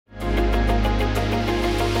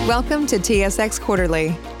Welcome to TSX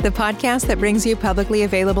Quarterly, the podcast that brings you publicly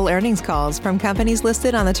available earnings calls from companies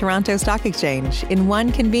listed on the Toronto Stock Exchange in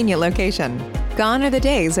one convenient location. Gone are the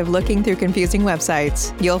days of looking through confusing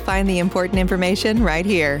websites. You'll find the important information right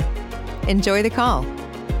here. Enjoy the call.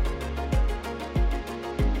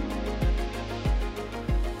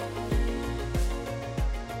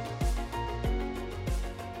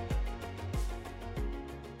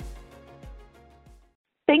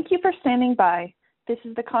 Thank you for standing by. This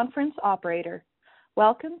is the conference operator.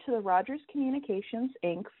 Welcome to the Rogers Communications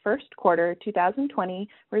Inc. First Quarter 2020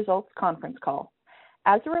 Results Conference Call.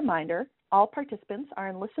 As a reminder, all participants are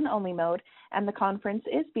in listen-only mode and the conference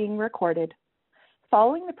is being recorded.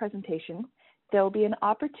 Following the presentation, there will be an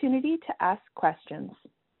opportunity to ask questions.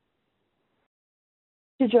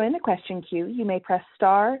 To join the question queue, you may press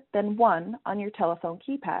star, then 1 on your telephone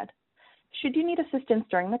keypad. Should you need assistance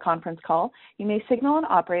during the conference call, you may signal an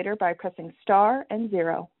operator by pressing star and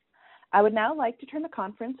 0. I would now like to turn the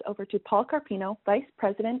conference over to Paul Carpino, Vice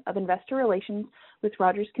President of Investor Relations with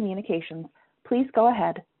Rogers Communications. Please go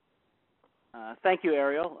ahead. Thank you,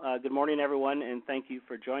 Ariel. Good morning, everyone, and thank you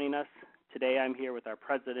for joining us. Today I'm here with our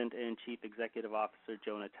President and Chief Executive Officer,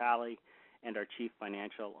 Joe Natale, and our Chief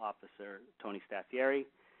Financial Officer, Tony Staffieri.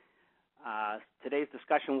 Today's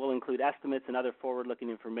discussion will include estimates and other forward-looking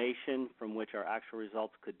information from which our actual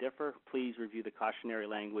results could differ. Please review the cautionary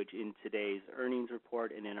language in today's earnings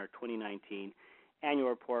report and in our 2019 annual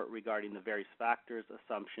report regarding the various factors,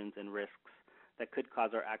 assumptions, and risks that could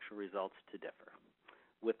cause our actual results to differ.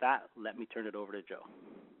 With that, let me turn it over to Joe.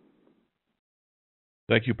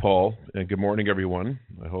 Thank you, Paul, and good morning, everyone.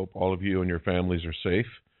 I hope all of you and your families are safe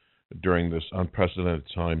during this unprecedented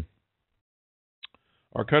time.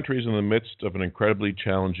 Our country is in the midst of an incredibly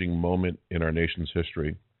challenging moment in our nation's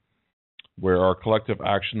history, where our collective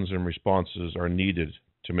actions and responses are needed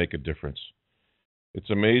to make a difference. It's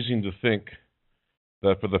amazing to think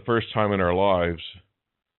that for the first time in our lives,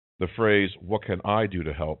 the phrase, "What can I do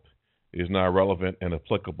to help?" is now relevant and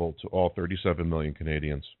applicable to all 37 million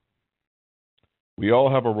Canadians. We all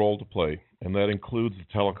have a role to play, and that includes the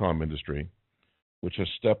telecom industry, which has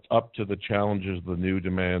stepped up to the challenges of the new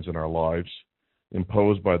demands in our lives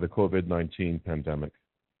imposed by the COVID-19 pandemic.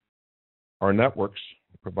 Our networks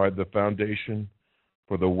provide the foundation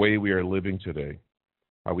for the way we are living today,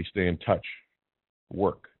 how we stay in touch,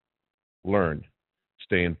 work, learn,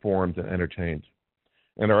 stay informed, and entertained.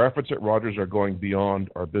 And our efforts at Rogers are going beyond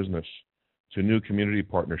our business to new community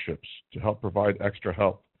partnerships to help provide extra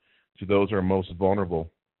help to those who are most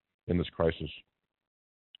vulnerable in this crisis.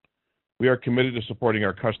 We are committed to supporting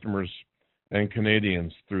our customers and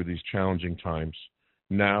Canadians through these challenging times,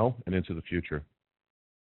 now and into the future.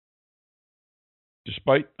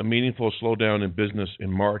 Despite a meaningful slowdown in business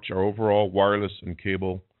in March, our overall wireless and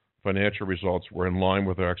cable financial results were in line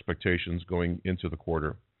with our expectations going into the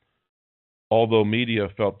quarter, although media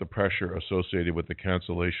felt the pressure associated with the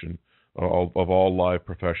cancellation of all live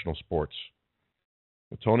professional sports.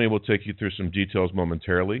 Tony will take you through some details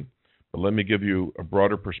momentarily, but let me give you a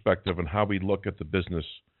broader perspective on how we look at the business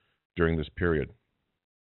during this period.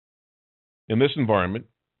 In this environment,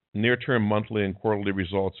 near-term monthly and quarterly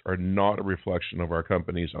results are not a reflection of our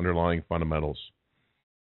company's underlying fundamentals,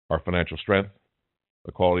 our financial strength,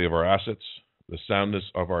 the quality of our assets, the soundness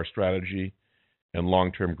of our strategy and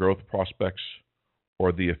long-term growth prospects,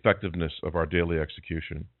 or the effectiveness of our daily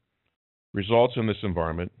execution. Results in this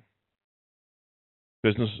environment,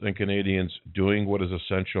 business and Canadians doing what is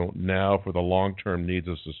essential now for the long-term needs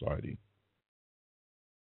of society.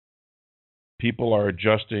 People are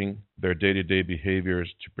adjusting their day-to-day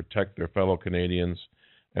behaviors to protect their fellow Canadians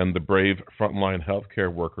and the brave frontline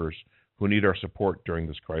healthcare workers who need our support during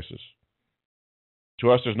this crisis.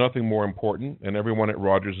 To us, there's nothing more important, and everyone at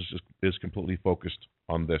Rogers is completely focused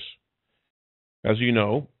on this. As you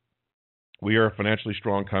know, we are a financially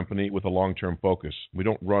strong company with a long-term focus. We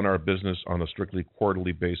don't run our business on a strictly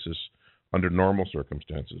quarterly basis under normal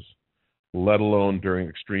circumstances, let alone during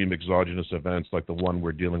extreme exogenous events like the one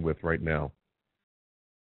we're dealing with right now.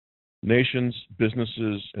 Nations,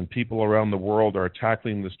 businesses, and people around the world are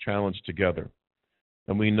tackling this challenge together,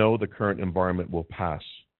 and we know the current environment will pass.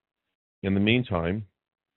 In the meantime,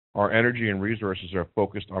 our energy and resources are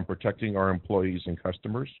focused on protecting our employees and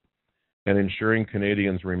customers and ensuring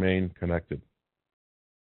Canadians remain connected.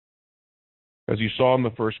 As you saw in the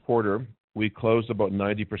first quarter, we closed about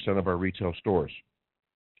 90% of our retail stores.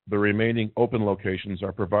 The remaining open locations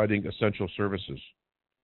are providing essential services.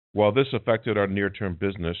 While this affected our near-term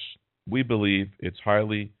business, we believe it's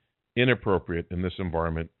highly inappropriate in this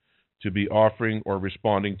environment to be offering or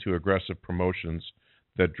responding to aggressive promotions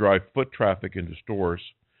that drive foot traffic into stores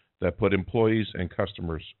that put employees and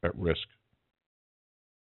customers at risk.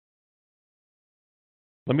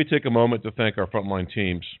 Let me take a moment to thank our frontline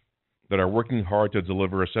teams that are working hard to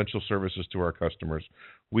deliver essential services to our customers.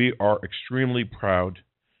 We are extremely proud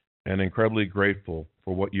and incredibly grateful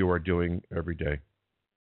for what you are doing every day.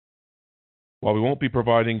 While we won't be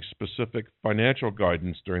providing specific financial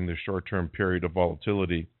guidance during this short-term period of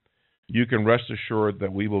volatility, you can rest assured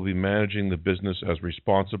that we will be managing the business as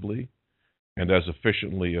responsibly and as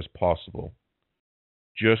efficiently as possible,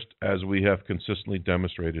 just as we have consistently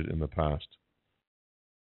demonstrated in the past.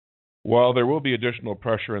 While there will be additional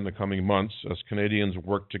pressure in the coming months as Canadians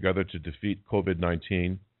work together to defeat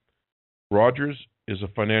COVID-19, Rogers is a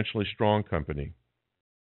financially strong company.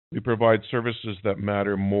 We provide services that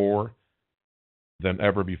matter more than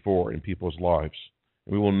ever before in people's lives,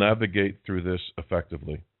 and we will navigate through this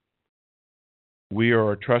effectively. We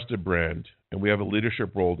are a trusted brand, and we have a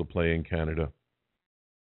leadership role to play in Canada.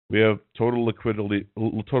 We have total liquidity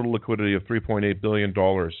of $3.8 billion,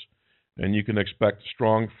 and you can expect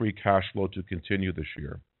strong free cash flow to continue this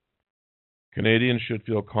year. Canadians should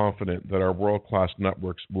feel confident that our world-class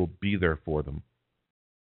networks will be there for them.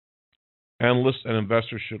 Analysts and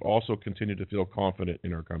investors should also continue to feel confident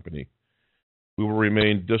in our company. We will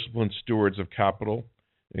remain disciplined stewards of capital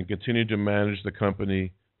and continue to manage the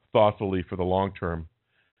company thoughtfully for the long term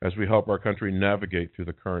as we help our country navigate through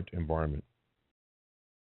the current environment.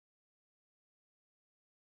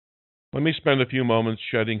 Let me spend a few moments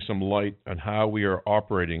shedding some light on how we are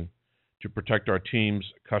operating to protect our teams,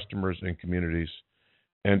 customers, and communities,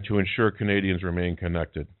 and to ensure Canadians remain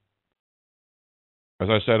connected. As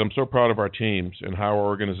I said, I'm so proud of our teams and how our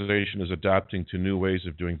organization is adapting to new ways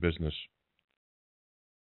of doing business.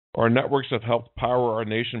 Our networks have helped power our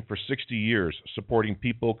nation for 60 years, supporting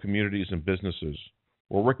people, communities, and businesses.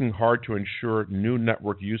 We're working hard to ensure new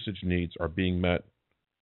network usage needs are being met.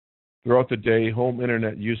 Throughout the day, home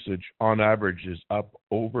internet usage on average is up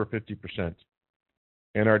over 50%,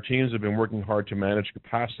 and our teams have been working hard to manage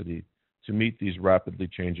capacity to meet these rapidly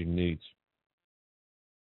changing needs.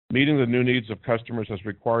 Meeting the new needs of customers has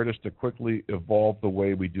required us to quickly evolve the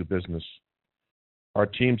way we do business. Our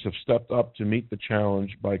teams have stepped up to meet the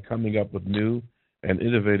challenge by coming up with new and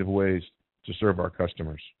innovative ways to serve our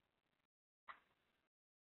customers.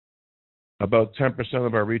 About 10%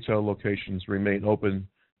 of our retail locations remain open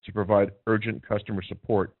to provide urgent customer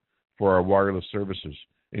support for our wireless services,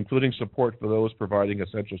 including support for those providing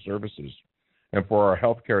essential services and for our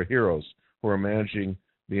healthcare heroes who are managing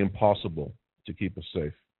the impossible to keep us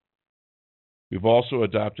safe. We've also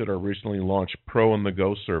adapted our recently launched Pro on the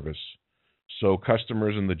Go service, so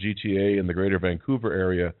customers in the GTA and the Greater Vancouver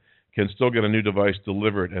area can still get a new device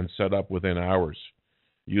delivered and set up within hours,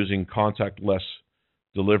 using contactless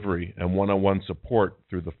delivery and one-on-one support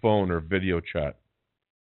through the phone or video chat.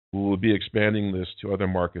 We will be expanding this to other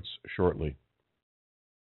markets shortly.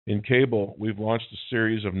 In cable, we've launched a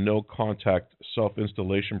series of no-contact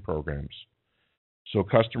self-installation programs, so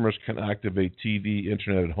customers can activate TV,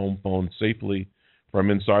 internet, and home phones safely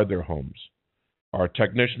from inside their homes. Our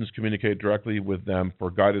technicians communicate directly with them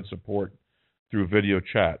for guided support through video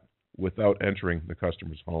chat without entering the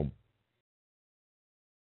customer's home.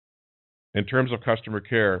 In terms of customer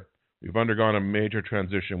care, we've undergone a major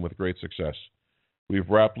transition with great success. We've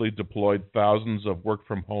rapidly deployed thousands of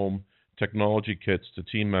work-from-home technology kits to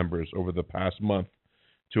team members over the past month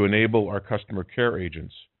to enable our customer care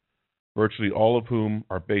agents, virtually all of whom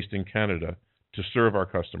are based in Canada, to serve our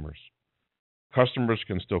customers. Customers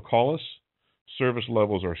can still call us, service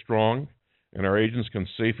levels are strong, and our agents can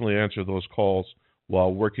safely answer those calls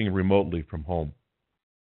while working remotely from home.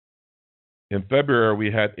 In February,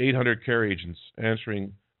 we had 800 care agents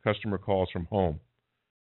answering customer calls from home.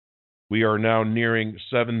 We are now nearing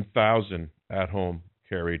 7,000 at-home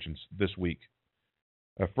care agents this week.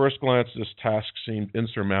 At first glance, this task seemed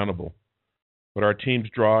insurmountable, but our team's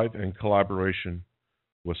drive and collaboration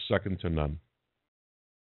was second to none.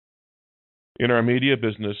 In our media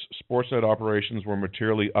business, Sportsnet operations were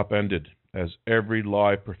materially upended as every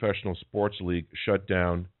live professional sports league shut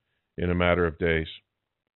down in a matter of days.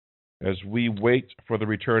 As we wait for the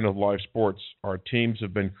return of live sports, our teams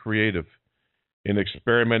have been creative in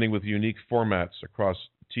experimenting with unique formats across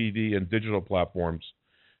TV and digital platforms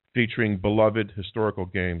featuring beloved historical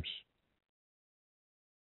games.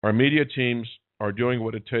 Our media teams are doing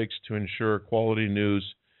what it takes to ensure quality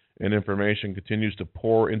news and information continues to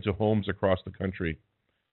pour into homes across the country.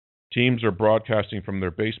 Teams are broadcasting from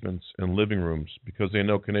their basements and living rooms because they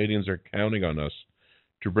know Canadians are counting on us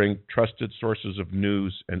to bring trusted sources of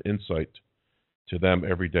news and insight to them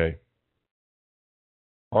every day.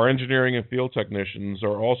 Our engineering and field technicians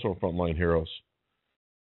are also frontline heroes.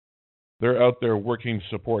 They're out there working to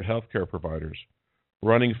support healthcare providers,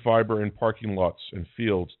 running fiber in parking lots and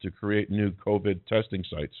fields to create new COVID testing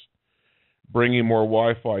sites, bringing more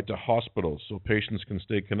Wi-Fi to hospitals so patients can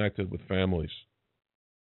stay connected with families.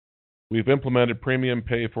 We've implemented premium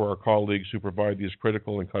pay for our colleagues who provide these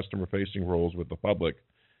critical and customer-facing roles with the public,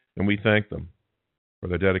 and we thank them for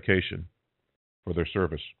their dedication, for their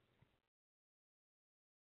service.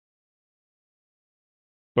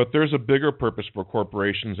 But there's a bigger purpose for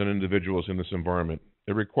corporations and individuals in this environment.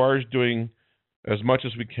 It requires doing as much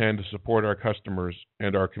as we can to support our customers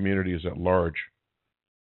and our communities at large.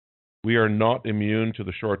 We are not immune to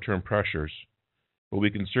the short-term pressures, but we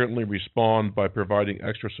can certainly respond by providing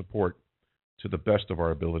extra support to the best of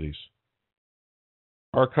our abilities.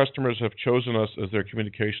 Our customers have chosen us as their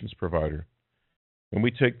communications provider, and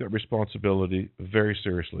we take that responsibility very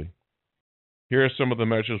seriously. Here are some of the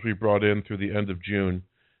measures we brought in through the end of June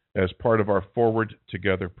as part of our Forward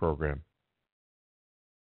Together program.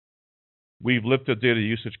 We've lifted data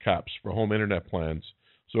usage caps for home internet plans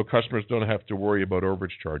so customers don't have to worry about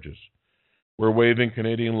overage charges. We're waiving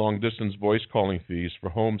Canadian long-distance voice calling fees for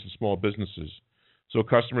homes and small businesses so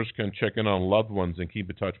customers can check in on loved ones and keep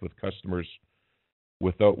in touch with customers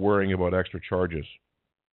without worrying about extra charges.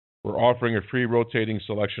 We're offering a free rotating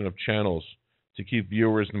selection of channels to keep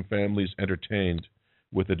viewers and families entertained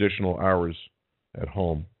with additional hours at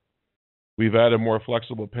home. We've added more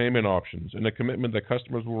flexible payment options and a commitment that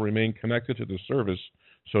customers will remain connected to the service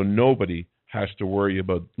so nobody has to worry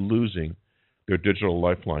about losing their digital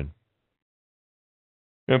lifeline.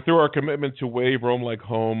 And through our commitment to waive Roam Like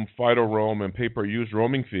Home, Fido Roam, and pay-per-use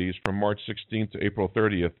roaming fees from March 16th to April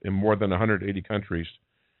 30th in more than 180 countries,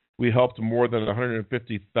 we helped more than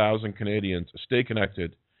 150,000 Canadians stay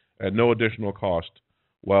connected at no additional cost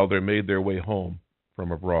while they made their way home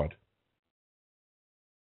from abroad.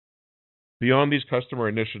 Beyond these customer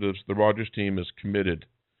initiatives, the Rogers team is committed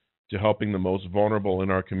to helping the most vulnerable in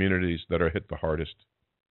our communities that are hit the hardest.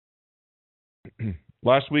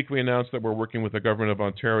 Last week, we announced that we're working with the Government of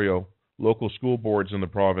Ontario, local school boards in the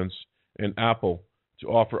province, and Apple to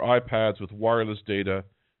offer iPads with wireless data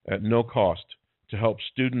at no cost to help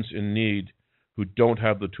students in need who don't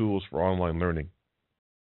have the tools for online learning.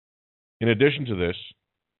 In addition to this,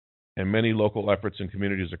 and many local efforts in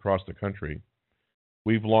communities across the country,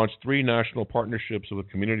 we've launched 3 national partnerships with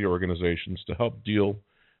community organizations to help deal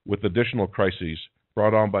with additional crises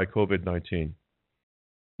brought on by COVID-19.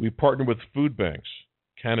 We partnered with Food Banks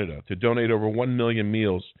Canada to donate over 1 million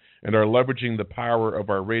meals and are leveraging the power of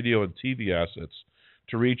our radio and TV assets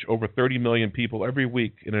to reach over 30 million people every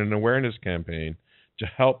week in an awareness campaign to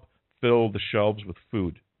help fill the shelves with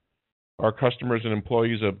food. Our customers and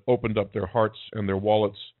employees have opened up their hearts and their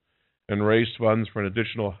wallets and raised funds for an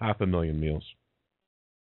additional 500,000 meals.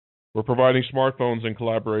 We're providing smartphones in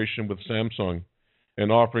collaboration with Samsung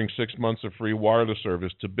and offering 6 months of free wireless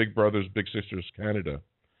service to Big Brothers Big Sisters Canada,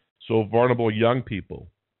 so vulnerable young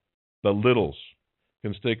people, the littles,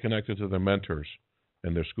 can stay connected to their mentors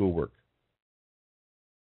and their schoolwork.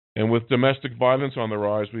 And with domestic violence on the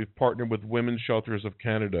rise, we've partnered with Women's Shelters of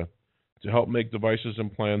Canada to help make devices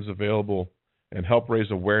and plans available and help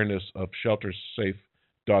raise awareness of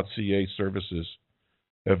sheltersafe.ca services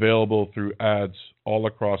available through ads all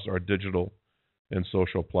across our digital and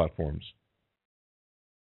social platforms.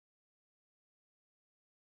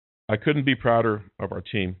 I couldn't be prouder of our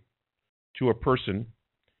team. To a person,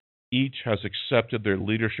 each has accepted their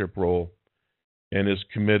leadership role and is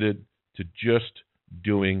committed to just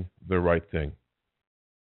doing the right thing.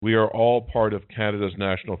 We are all part of Canada's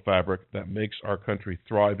national fabric that makes our country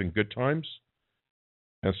thrive in good times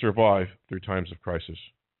and survive through times of crisis.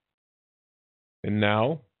 And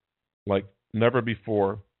now, like never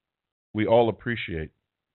before, we all appreciate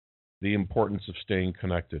the importance of staying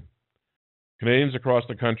connected. Canadians across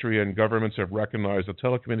the country and governments have recognized that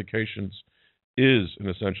telecommunications is an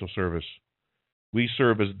essential service. We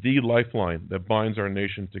serve as the lifeline that binds our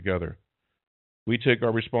nation together. We take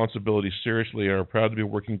our responsibility seriously and are proud to be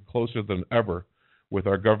working closer than ever with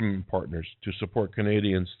our government partners to support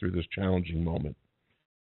Canadians through this challenging moment.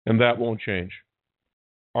 And that won't change.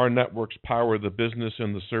 Our networks power the business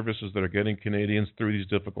and the services that are getting Canadians through these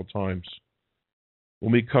difficult times.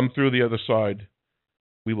 When we come through the other side,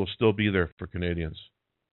 we will still be there for Canadians.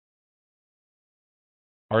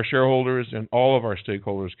 Our shareholders and all of our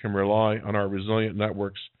stakeholders can rely on our resilient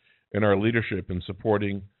networks and our leadership in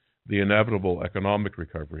supporting the inevitable economic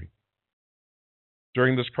recovery.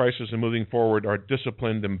 During this crisis and moving forward, our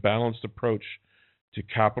disciplined and balanced approach to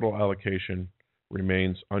capital allocation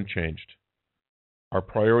remains unchanged. Our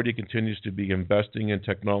priority continues to be investing in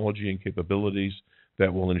technology and capabilities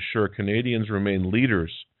that will ensure Canadians remain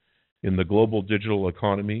leaders in the global digital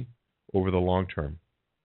economy over the long term.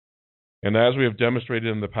 And as we have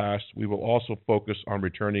demonstrated in the past, we will also focus on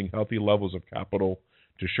returning healthy levels of capital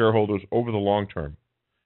to shareholders over the long term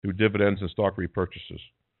through dividends and stock repurchases.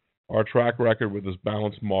 Our track record with this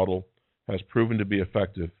balanced model has proven to be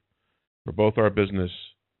effective for both our business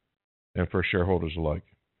and for shareholders alike.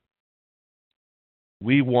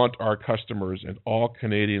 We want our customers and all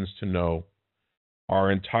Canadians to know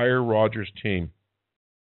our entire Rogers team,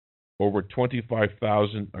 over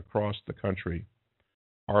 25,000 across the country,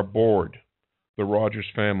 our board, the Rogers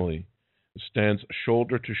family, stands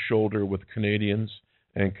shoulder to shoulder with Canadians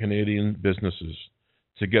and Canadian businesses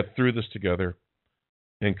to get through this together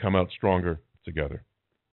and come out stronger together.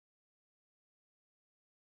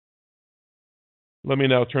 Let me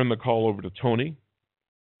now turn the call over to Tony.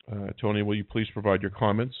 Tony, will you please provide your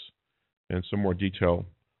comments and some more detail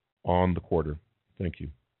on the quarter? Thank you.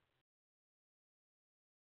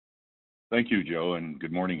 Thank you, Joe, and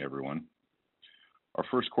good morning, everyone. Our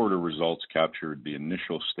first quarter results captured the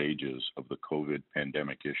initial stages of the COVID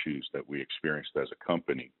pandemic issues that we experienced as a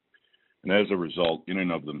company, and as a result, in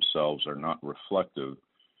and of themselves, are not reflective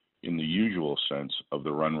in the usual sense of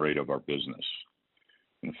the run rate of our business.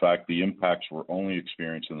 In fact, the impacts were only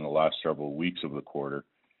experienced in the last several weeks of the quarter,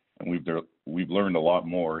 and we've learned a lot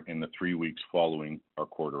more in the 3 weeks following our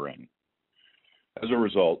quarter end. As a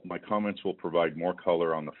result, my comments will provide more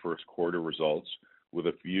color on the first quarter results with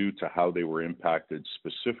a view to how they were impacted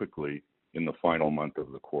specifically in the final month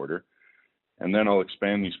of the quarter, and then I'll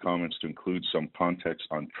expand these comments to include some context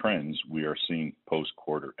on trends we are seeing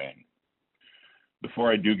post-quarter end.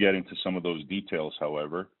 Before I do get into some of those details,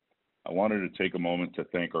 however, I wanted to take a moment to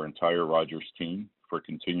thank our entire Rogers team for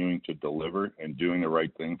continuing to deliver and doing the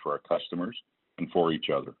right thing for our customers and for each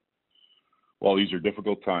other. While these are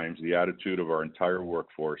difficult times, the attitude of our entire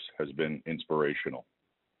workforce has been inspirational.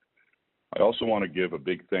 I also want to give a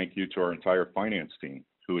big thank you to our entire finance team,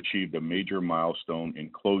 who achieved a major milestone in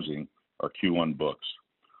closing our Q1 books,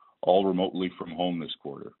 all remotely from home this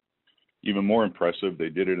quarter. Even more impressive, they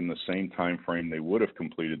did it in the same time frame they would have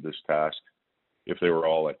completed this task if they were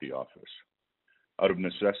all at the office. Out of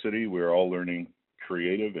necessity, we are all learning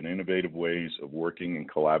creative and innovative ways of working and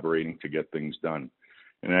collaborating to get things done.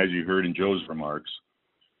 And as you heard in Joe's remarks,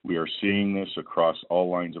 we are seeing this across all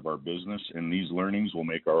lines of our business, and these learnings will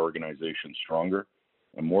make our organization stronger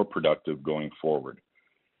and more productive going forward,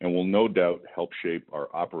 and will no doubt help shape our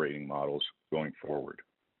operating models going forward.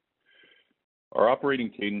 Our operating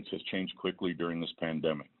cadence has changed quickly during this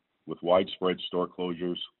pandemic, with widespread store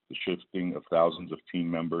closures, the shifting of thousands of team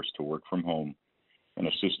members to work from home, and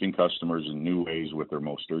assisting customers in new ways with their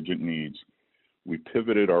most urgent needs. We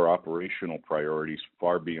pivoted our operational priorities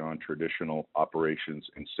far beyond traditional operations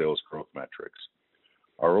and sales growth metrics.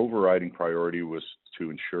 Our overriding priority was to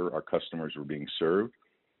ensure our customers were being served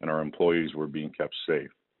and our employees were being kept safe.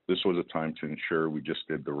 This was a time to ensure we just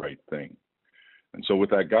did the right thing. And so with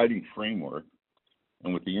that guiding framework,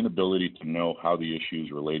 and with the inability to know how the issues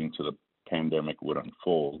relating to the pandemic would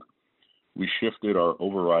unfold, we shifted our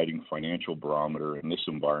overriding financial barometer in this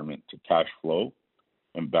environment to cash flow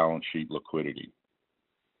and balance sheet liquidity.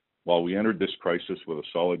 While we entered this crisis with a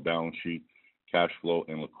solid balance sheet, cash flow,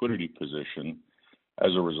 and liquidity position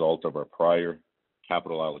as a result of our prior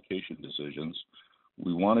capital allocation decisions,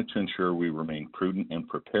 we wanted to ensure we remained prudent and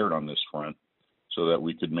prepared on this front so that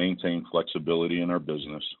we could maintain flexibility in our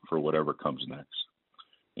business for whatever comes next.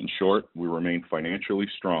 In short, we remain financially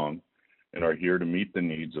strong and are here to meet the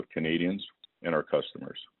needs of Canadians and our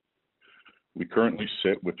customers. We currently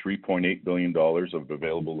sit with $3.8 billion of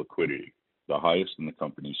available liquidity, the highest in the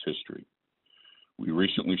company's history. We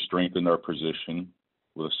recently strengthened our position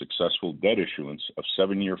with a successful debt issuance of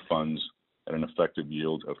 7-year funds at an effective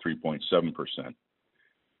yield of 3.7%.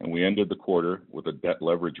 And we ended the quarter with a debt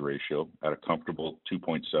leverage ratio at a comfortable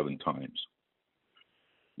 2.7 times.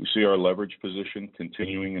 We see our leverage position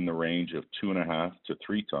continuing in the range of 2.5 to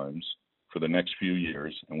 3 times for the next few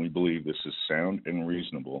years, and we believe this is sound and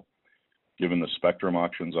reasonable given the spectrum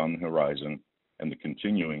auctions on the horizon and the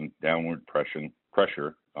continuing downward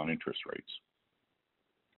pressure on interest rates.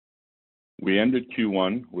 We ended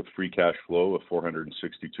Q1 with free cash flow of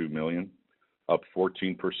 $462 million, up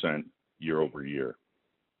 14% year over year.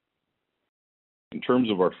 In terms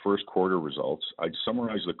of our first quarter results, I'd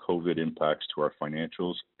summarize the COVID impacts to our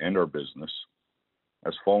financials and our business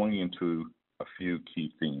as falling into a few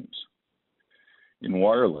key themes. In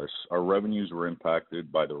wireless, our revenues were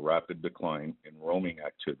impacted by the rapid decline in roaming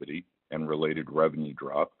activity and related revenue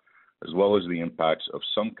drop, as well as the impacts of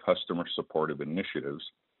some customer supportive initiatives,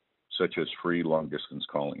 such as free long-distance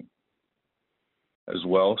calling. As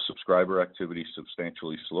well, subscriber activity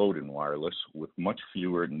substantially slowed in wireless with much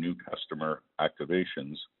fewer new customer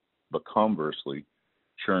activations, but conversely,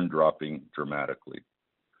 churn dropping dramatically.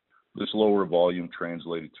 This lower volume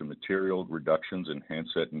translated to material reductions in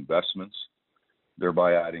handset investments,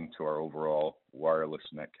 thereby adding to our overall wireless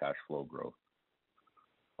net cash flow growth.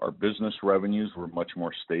 Our business revenues were much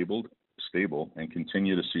more stable and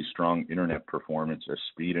continue to see strong internet performance as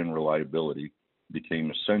speed and reliability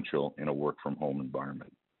became essential in a work-from-home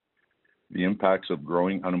environment. The impacts of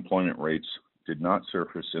growing unemployment rates did not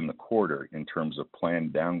surface in the quarter in terms of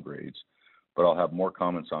planned downgrades, but I'll have more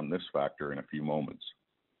comments on this factor in a few moments.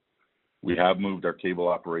 We have moved our cable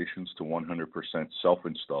operations to 100%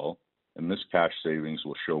 self-install, and this cash savings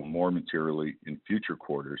will show more materially in future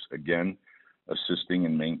quarters, again, assisting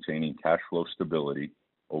in maintaining cash flow stability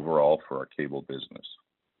overall for our cable business.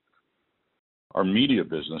 Our media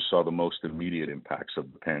business saw the most immediate impacts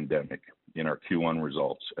of the pandemic in our Q1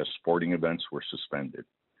 results as sporting events were suspended.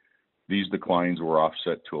 These declines were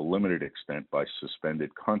offset to a limited extent by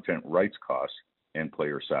suspended content rights costs and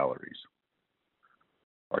player salaries.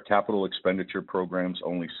 Our capital expenditure programs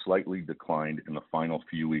only slightly declined in the final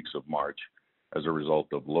few weeks of March as a result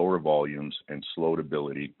of lower volumes and slowed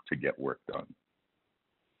ability to get work done.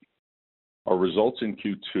 Our results in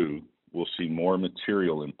Q2 will see more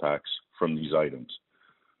material impacts from these items,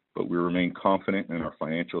 but we remain confident in our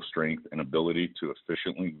financial strength and ability to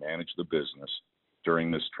efficiently manage the business during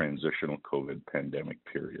this transitional COVID pandemic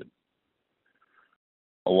period.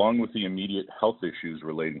 Along with the immediate health issues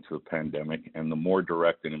relating to the pandemic and the more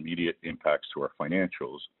direct and immediate impacts to our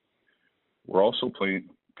financials, we're also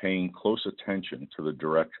paying close attention to the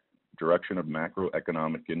direction of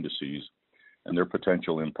macroeconomic indices and their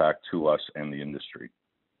potential impact to us and the industry.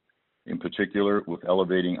 In particular, with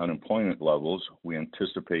elevating unemployment levels, we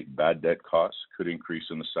anticipate bad debt costs could increase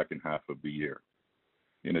in the second half of the year.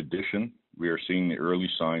 In addition, we are seeing the early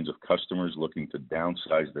signs of customers looking to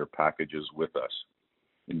downsize their packages with us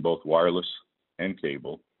in both wireless and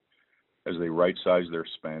cable as they right-size their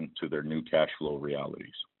spend to their new cash flow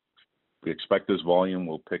realities. We expect this volume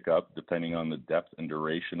will pick up depending on the depth and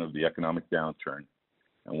duration of the economic downturn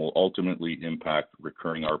and will ultimately impact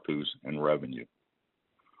recurring ARPUs and revenue.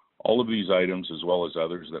 All of these items, as well as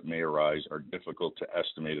others that may arise, are difficult to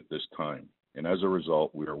estimate at this time, and as a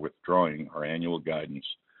result, we are withdrawing our annual guidance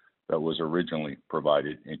that was originally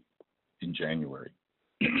provided in January.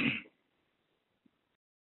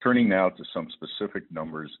 Turning now to some specific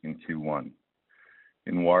numbers in Q1.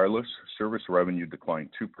 In wireless, service revenue declined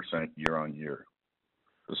 2% year-on-year.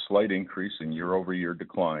 The slight increase in year-over-year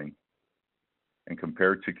decline and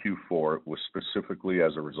compared to Q4 was specifically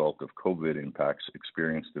as a result of COVID impacts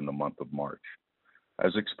experienced in the month of March.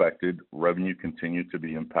 As expected, revenue continued to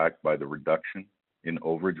be impacted by the reduction in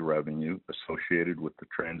overage revenue associated with the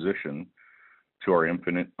transition to our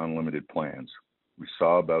Infinite Unlimited plans. We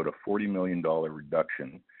saw about a $40 million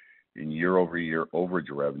reduction in year-over-year overage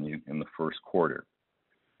revenue in the first quarter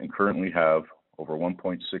and currently have over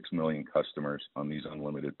 1.6 million customers on these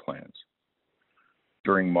unlimited plans.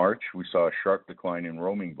 During March, we saw a sharp decline in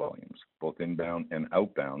roaming volumes, both inbound and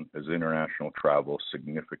outbound, as international travel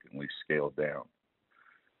significantly scaled down.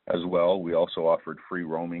 As well, we also offered free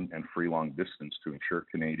roaming and free long distance to ensure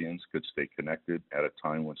Canadians could stay connected at a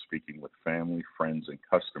time when speaking with family, friends, and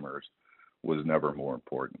customers was never more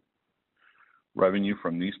important. Revenue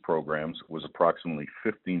from these programs was approximately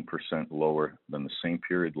 15% lower than the same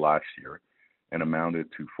period last year and amounted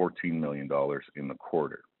to $14 million in the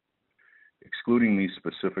quarter. Excluding these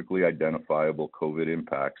specifically identifiable COVID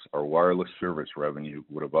impacts, our wireless service revenue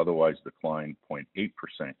would have otherwise declined 0.8%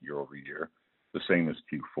 year-over-year, the same as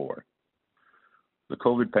Q4. The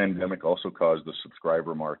COVID pandemic also caused the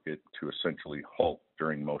subscriber market to essentially halt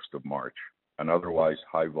during most of March, an otherwise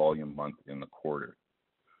high volume month in the quarter.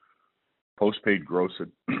 Postpaid gross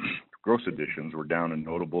additions were down a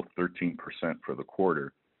notable 13% for the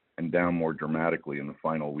quarter and down more dramatically in the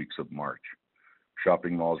final weeks of March.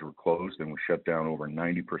 Shopping malls were closed and we shut down over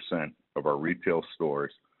 90% of our retail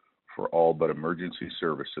stores for all but emergency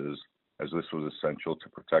services, as this was essential to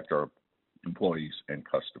protect our employees and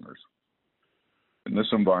customers. In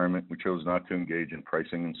this environment, we chose not to engage in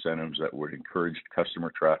pricing incentives that would encourage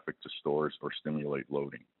customer traffic to stores or stimulate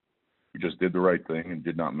loading. We just did the right thing and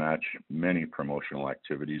did not match many promotional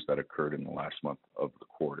activities that occurred in the last month of the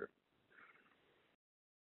quarter.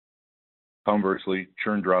 Conversely,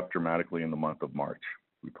 churn dropped dramatically in the month of March.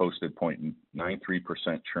 We posted 0.93%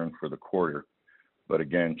 churn for the quarter, but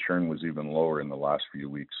again, churn was even lower in the last few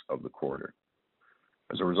weeks of the quarter.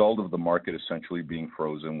 As a result of the market essentially being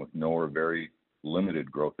frozen with no or very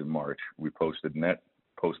limited growth in March, we posted net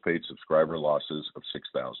postpaid subscriber losses of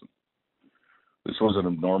 6,000. This was an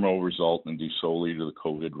abnormal result and due solely to the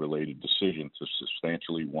COVID-related decision to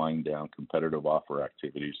substantially wind down competitive offer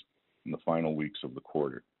activities in the final weeks of the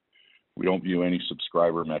quarter. We don't view any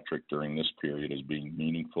subscriber metric during this period as being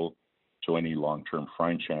meaningful to any long-term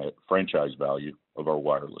franchise value of our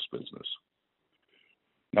wireless business.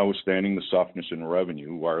 Notwithstanding the softness in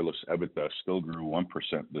revenue, wireless EBITDA still grew 1%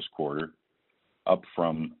 this quarter, up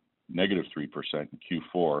from negative 3% in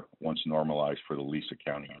Q4 once normalized for the lease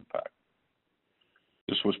accounting impact.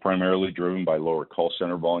 This was primarily driven by lower call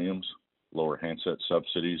center volumes, lower handset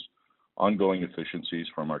subsidies, ongoing efficiencies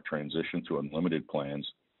from our transition to unlimited plans,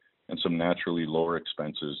 and some naturally lower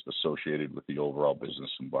expenses associated with the overall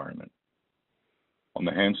business environment. On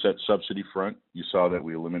the handset subsidy front, you saw that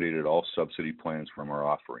we eliminated all subsidy plans from our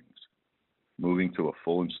offerings, moving to a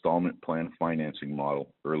full installment plan financing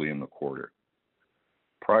model early in the quarter.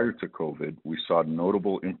 Prior to COVID, we saw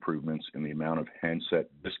notable improvements in the amount of handset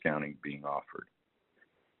discounting being offered.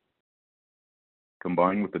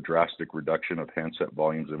 Combined with the drastic reduction of handset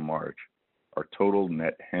volumes in March, our total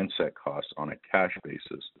net handset costs on a cash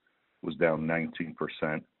basis was down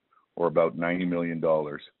 19%, or about $90 million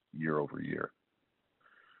year over year.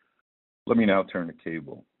 Let me now turn to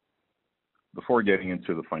cable. Before getting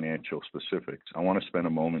into the financial specifics, I want to spend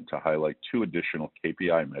a moment to highlight two additional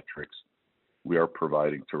KPI metrics we are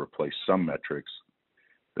providing to replace some metrics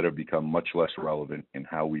that have become much less relevant in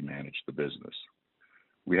how we manage the business.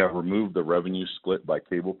 We have removed the revenue split by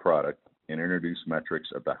cable product and introduced metrics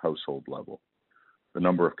at the household level. The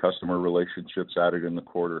number of customer relationships added in the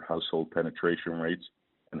quarter, household penetration rates,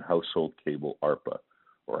 and household cable ARPA,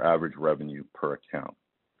 or average revenue per account.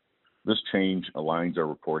 This change aligns our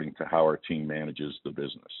reporting to how our team manages the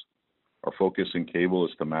business. Our focus in cable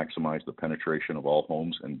is to maximize the penetration of all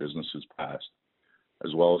homes and businesses passed,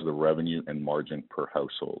 as well as the revenue and margin per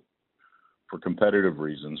household. For competitive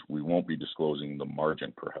reasons, we won't be disclosing the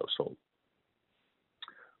margin per household.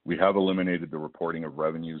 We have eliminated the reporting of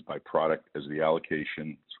revenues by product as the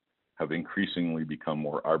allocations have increasingly become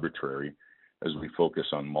more arbitrary as we focus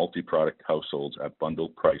on multi-product households at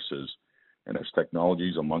bundled prices and as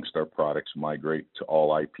technologies amongst our products migrate to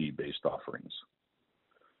all IP-based offerings.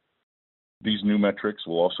 These new metrics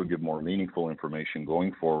will also give more meaningful information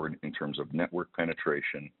going forward in terms of network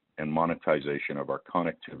penetration and monetization of our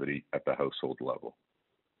connectivity at the household level.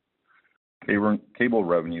 Cable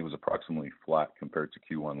revenue was approximately flat compared to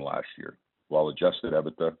Q1 last year, while adjusted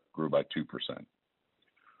EBITDA grew by 2%.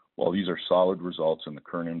 While these are solid results in the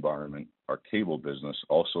current environment, our cable business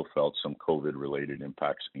also felt some COVID-related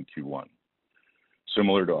impacts in Q1.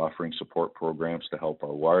 Similar to offering support programs to help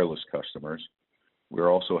our wireless customers, we are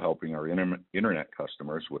also helping our internet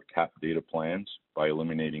customers with capped data plans by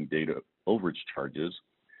eliminating data overage charges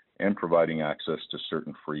and providing access to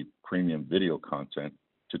certain free premium video content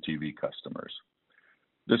to TV customers.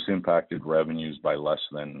 This impacted revenues by less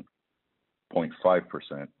than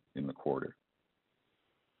 0.5% in the quarter.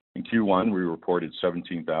 In Q1, we reported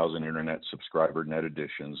 17,000 internet subscriber net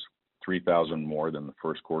additions, 3,000 more than the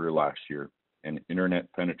first quarter last year, and internet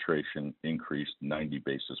penetration increased 90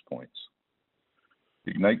 basis points.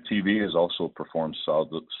 Ignite TV has also performed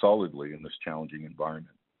solidly in this challenging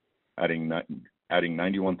environment, adding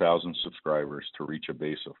 91,000 subscribers to reach a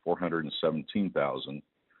base of 417,000,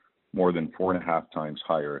 more than 4.5 times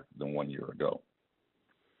higher than 1 year ago.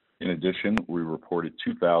 In addition, we reported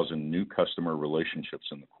 2,000 new customer relationships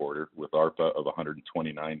in the quarter with ARPA of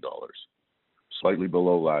 $129, slightly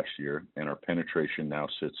below last year, and our penetration now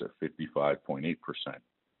sits at 55.8%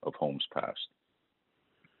 of homes passed.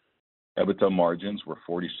 EBITDA margins were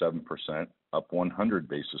 47%, up 100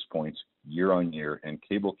 basis points year on year, and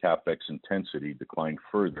cable CapEx intensity declined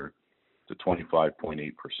further to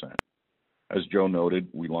 25.8%. As Joe noted,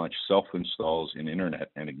 we launched self-installs in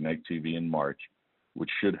Internet and Ignite TV in March, which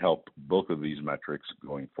should help both of these metrics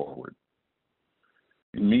going forward.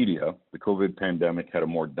 In media, the COVID pandemic had a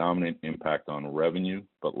more dominant impact on revenue,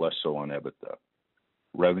 but less so on EBITDA.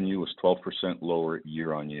 Revenue was 12% lower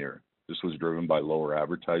year on year. This was driven by lower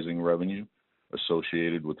advertising revenue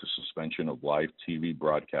associated with the suspension of live TV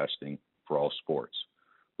broadcasting for all sports,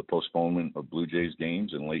 the postponement of Blue Jays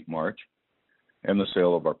games in late March, and the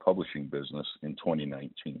sale of our publishing business in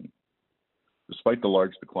 2019. Despite the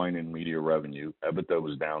large decline in media revenue, EBITDA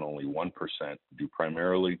was down only 1% due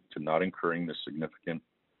primarily to not incurring the significant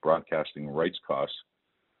broadcasting rights costs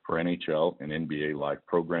for NHL and NBA live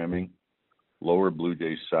programming, lower Blue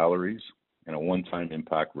Jays salaries, and a one-time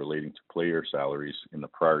impact relating to player salaries in the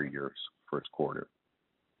prior year's first quarter.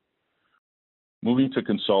 Moving to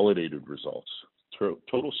consolidated results,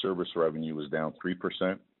 total service revenue was down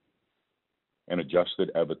 3%, and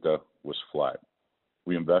adjusted EBITDA was flat.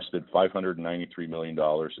 We invested $593 million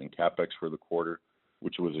in CapEx for the quarter,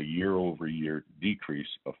 which was a year-over-year decrease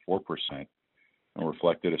of 4% and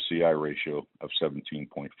reflected a CI ratio of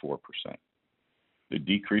 17.4%. The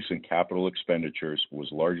decrease in capital expenditures was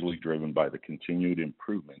largely driven by the continued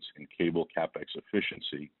improvements in cable CapEx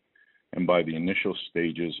efficiency and by the initial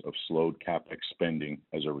stages of slowed CapEx spending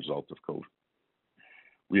as a result of COVID.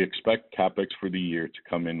 We expect CapEx for the year to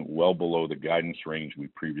come in well below the guidance range we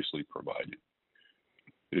previously provided.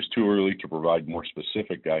 It is too early to provide more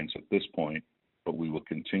specific guidance at this point, but we will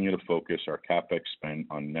continue to focus our CapEx spend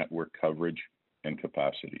on network coverage and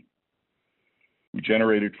capacity. We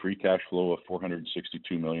generated free cash flow of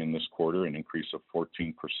 $462 million this quarter, an increase of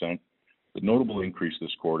 14%. The notable increase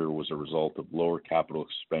this quarter was a result of lower capital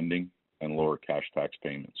spending and lower cash tax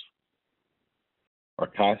payments. Our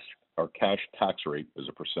cash tax rate as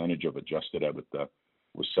a percentage of adjusted EBITDA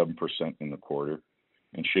was 7% in the quarter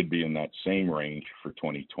and should be in that same range for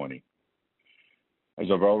 2020. As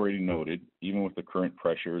I've already noted, even with the current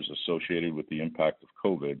pressures associated with the impact of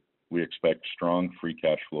COVID, we expect strong free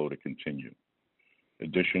cash flow to continue.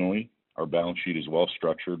 Additionally, our balance sheet is well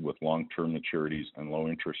structured with long-term maturities and low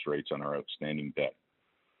interest rates on our outstanding debt.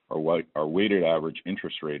 Our weighted average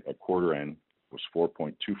interest rate at quarter end was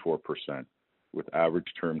 4.24%, with average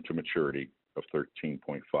term to maturity of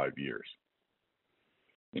 13.5 years.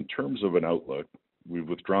 In terms of an outlook, we've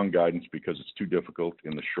withdrawn guidance because it's too difficult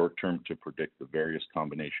in the short term to predict the various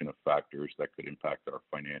combination of factors that could impact our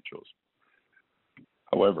financials.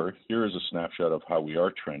 However, here is a snapshot of how we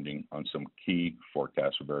are trending on some key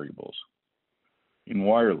forecast variables. In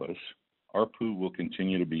wireless, ARPU will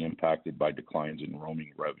continue to be impacted by declines in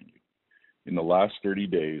roaming revenue. In the last 30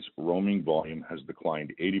 days, roaming volume has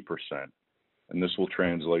declined 80%, and this will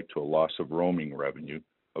translate to a loss of roaming revenue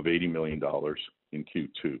of $80 million in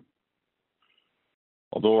Q2.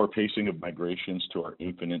 Although our pacing of migrations to our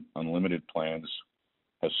Infinite Unlimited plans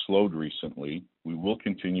has slowed recently, we will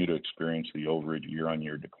continue to experience the overage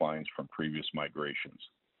year-on-year declines from previous migrations.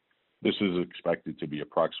 This is expected to be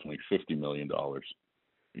approximately $50 million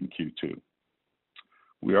in Q2.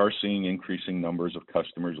 We are seeing increasing numbers of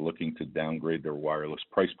customers looking to downgrade their wireless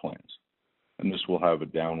price plans, and this will have a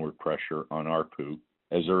downward pressure on ARPU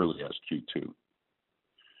as early as Q2.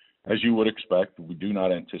 As you would expect, we do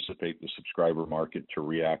not anticipate the subscriber market to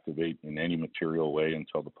reactivate in any material way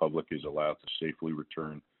until the public is allowed to safely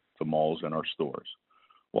return to malls and our stores.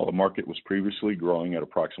 While the market was previously growing at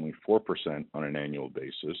approximately 4% on an annual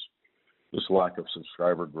basis, this lack of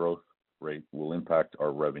subscriber growth rate will impact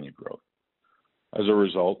our revenue growth. As a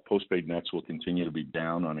result, postpaid nets will continue to be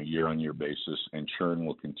down on a year-on-year basis and churn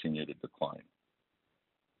will continue to decline.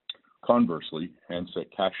 Conversely, handset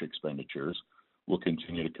cash expenditures will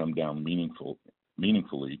continue to come down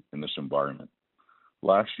meaningfully in this environment.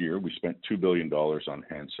 Last year, we spent $2 billion on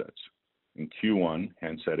handsets. In Q1,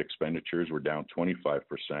 handset expenditures were down 25%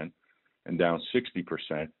 and down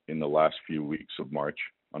 60% in the last few weeks of March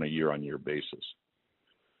on a year-on-year basis.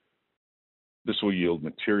 This will yield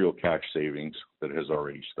material cash savings that has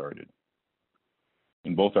already started.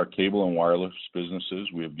 In both our cable and wireless businesses,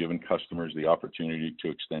 we have given customers the opportunity to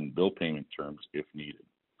extend bill payment terms if needed.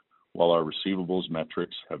 While our receivables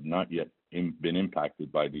metrics have not yet been impacted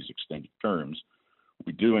by these extended terms,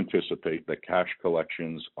 we do anticipate that cash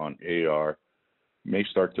collections on AR may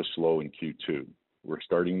start to slow in Q2. We're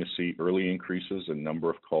starting to see early increases in number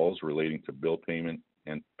of calls relating to bill payments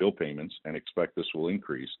and expect this will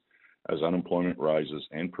increase as unemployment rises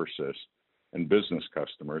and persists and business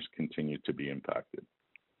customers continue to be impacted.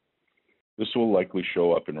 This will likely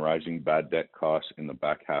show up in rising bad debt costs in the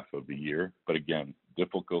back half of the year, but again,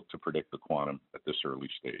 difficult to predict the quantum at this early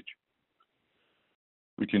stage.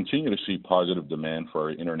 We continue to see positive demand for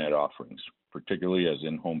our internet offerings, particularly as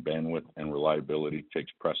in-home bandwidth and reliability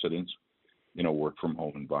takes precedence in a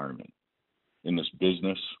work-from-home environment. In this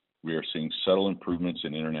business, we are seeing subtle improvements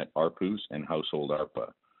in internet ARPUs and household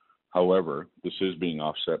ARPA. However, this is being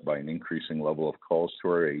offset by an increasing level of calls to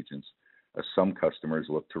our agents as some customers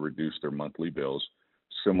look to reduce their monthly bills,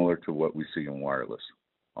 similar to what we see in wireless.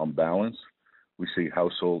 On balance, we see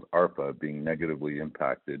household ARPA being negatively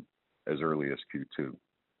impacted as early as Q2.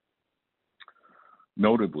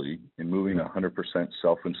 Notably, in moving 100%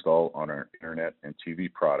 self-install on our internet and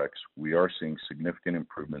TV products, we are seeing significant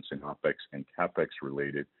improvements in OPEX and CAPEX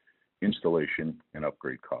related installation and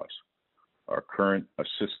upgrade costs. Our current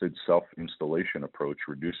assisted self-installation approach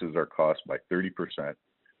reduces our cost by 30%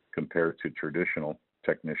 compared to traditional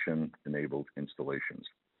technician-enabled installations.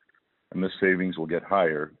 And this savings will get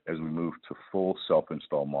higher as we move to full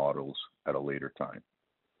self-install models at a later time.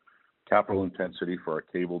 Capital intensity for our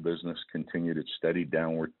cable business continued its steady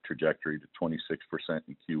downward trajectory to 26%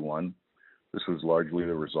 in Q1. This was largely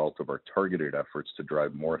the result of our targeted efforts to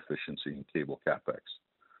drive more efficiency in cable capex.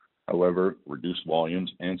 However, reduced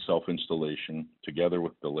volumes and self-installation, together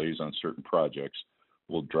with delays on certain projects,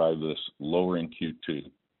 will drive this lower in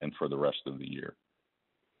Q2 and for the rest of the year.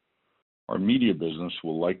 Our media business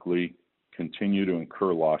will likely continue to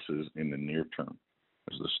incur losses in the near term,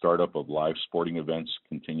 as the startup of live sporting events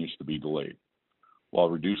continues to be delayed. While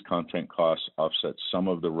reduced content costs offset some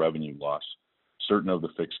of the revenue loss, certain of the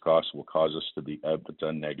fixed costs will cause us to be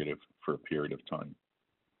EBITDA negative for a period of time.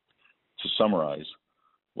 To summarize,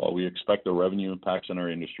 while we expect the revenue impacts in our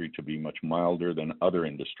industry to be much milder than other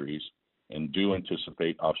industries and do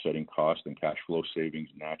anticipate offsetting cost and cash flow savings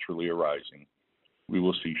naturally arising, we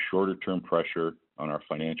will see shorter-term pressure on our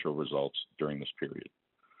financial results during this period.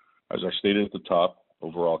 As I stated at the top,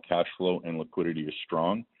 overall cash flow and liquidity is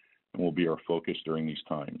strong and will be our focus during these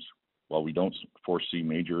times. While we don't foresee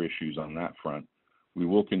major issues on that front, we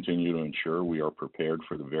will continue to ensure we are prepared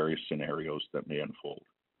for the various scenarios that may unfold.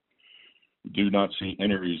 We do not see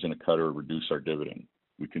any reason to cut or reduce our dividend.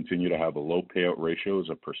 We continue to have a low payout ratio as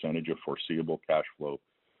a percentage of foreseeable cash flow,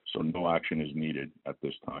 so no action is needed at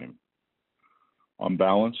this time. On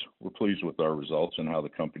balance, we're pleased with our results and how the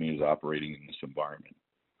company is operating in this environment.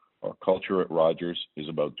 Our culture at Rogers is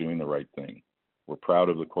about doing the right thing. We're proud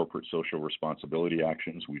of the corporate social responsibility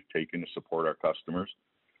actions we've taken to support our customers,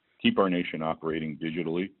 keep our nation operating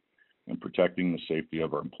digitally, and protecting the safety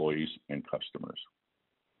of our employees and customers.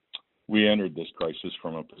 We entered this crisis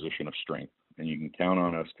from a position of strength, and you can count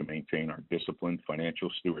on us to maintain our disciplined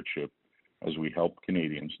financial stewardship as we help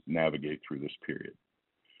Canadians navigate through this period.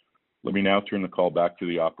 Let me now turn the call back to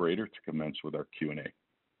the operator to commence with our Q&A.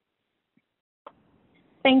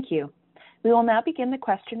 Thank you. We will now begin the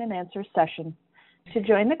question and answer session. To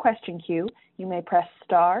join the question queue, you may press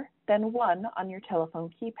star, then 1 on your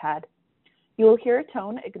telephone keypad. You will hear a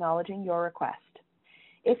tone acknowledging your request.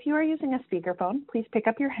 If you are using a speakerphone, please pick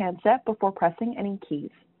up your handset before pressing any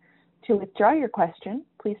keys. To withdraw your question,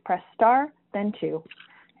 please press star, then 2.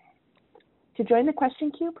 To join the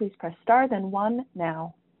question queue, please press star, then 1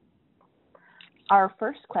 now. Our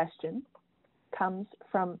first question comes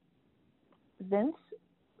from Vince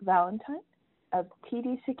Valentine of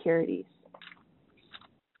TD Securities.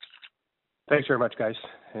 Thanks very much, guys,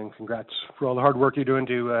 and congrats for all the hard work you're doing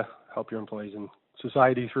to help your employees and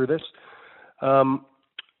society through this. A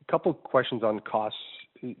couple of questions on costs.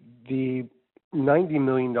 The $90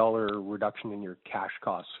 million reduction in your cash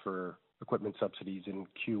costs for equipment subsidies in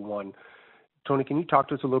Q1. Tony, can you talk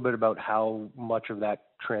to us a little bit about how much of that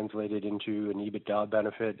translated into an EBITDA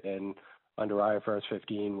benefit, and under IFRS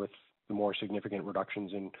 15 with the more significant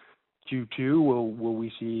reductions in Q2, will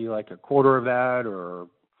we see like a quarter of that or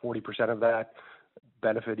 40% of that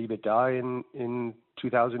benefit EBITDA in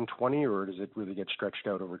 2020, or does it really get stretched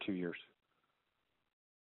out over 2 years?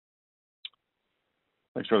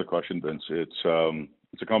 Thanks for the question, Vince. It's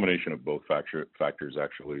a combination of both factors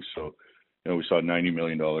actually. So, we saw $90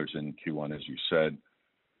 million in Q1, as you said.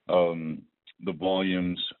 The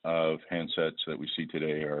volumes of handsets that we see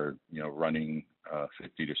today are, running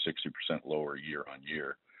 50 to 60% lower year on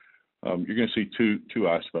year. You're going to see two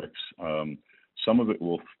aspects. Some of it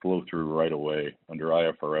will flow through right away under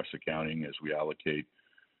IFRS accounting as we allocate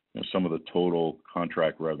some of the total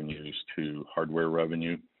contract revenues to hardware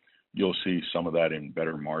revenue. You'll see some of that in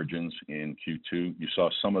better margins in Q2. You saw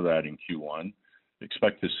some of that in Q1.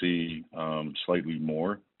 Expect to see slightly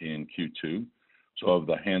more in Q2. So of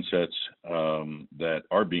the handsets that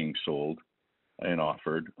are being sold and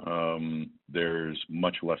offered, there's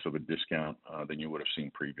much less of a discount than you would have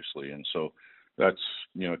seen previously. And so that's,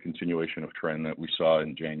 a continuation of trend that we saw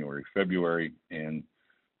in January, February, and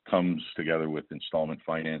comes together with installment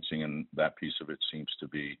financing, and that piece of it seems to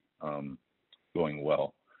be going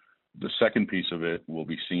well. The second piece of it will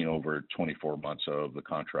be seen over 24 months of the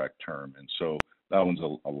contract term. And so that one's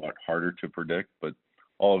a lot harder to predict, but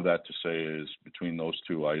all of that to say is between those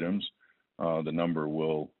two items, the number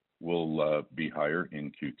will be higher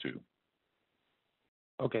in Q2.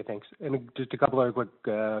 Okay, thanks. And just a couple other quick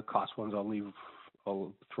cost ones.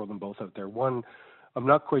 I'll throw them both out there. One, I'm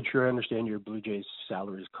not quite sure I understand your Blue Jays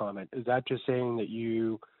salaries comment. Is that just saying that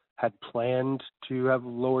you had planned to have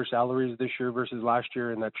lower salaries this year versus last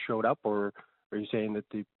year and that showed up, or are you saying that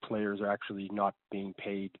the players are actually not being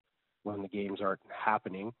paid when the games aren't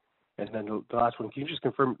happening? And then the last one, can you just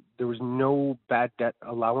confirm there was no bad debt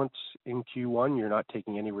allowance in Q1? You're not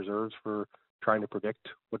taking any reserves for trying to predict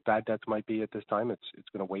what bad debts might be at this time? It's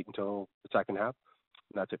going to wait until the second half?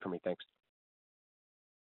 And that's it for me. Thanks.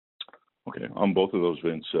 Okay, on both of those,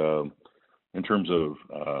 Vince, in terms of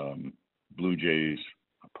Blue Jays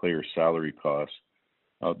player salary costs,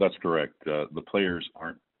 that's correct. The players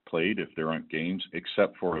aren't played if there aren't games,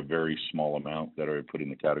 except for a very small amount that I put in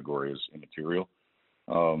the category as immaterial.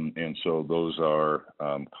 And so those are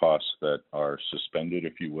costs that are suspended,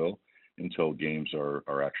 if you will, until games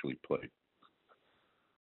are actually played.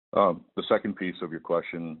 The second piece of your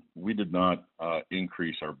question, we did not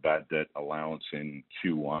increase our bad debt allowance in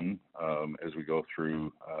Q1 as we go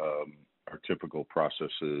through our typical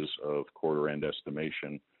processes of quarter-end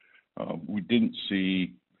estimation. We didn't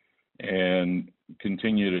see and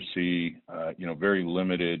continue to see, very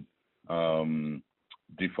limited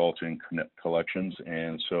defaults in collections.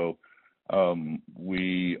 And so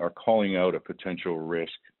we are calling out a potential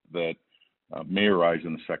risk that may arise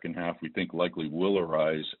in the second half. We think likely will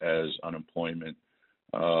arise as unemployment,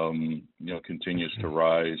 continues to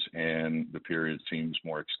rise and the period seems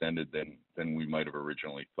more extended than we might have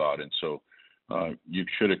originally thought. And so you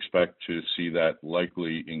should expect to see that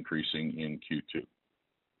likely increasing in Q2.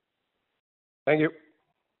 Thank you.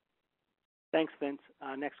 Thanks, Vince.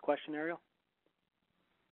 Next question, Ariel.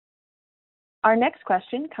 Our next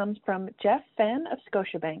question comes from Jeff Fan of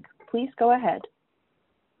Scotiabank. Please go ahead.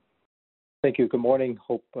 Thank you. Good morning.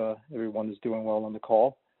 Hope everyone is doing well on the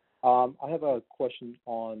call. I have a question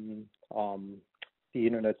on the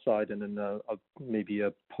internet side and then maybe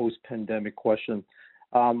a post-pandemic question.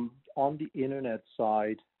 On the internet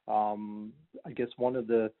side, I guess one of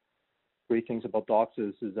the great things about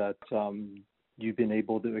DOCSIS is that you've been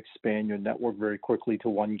able to expand your network very quickly to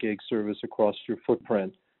 1 gig service across your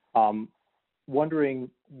footprint. Wondering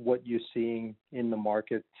what you're seeing in the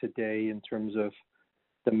market today in terms of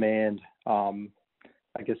demand.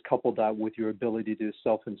 I guess couple that with your ability to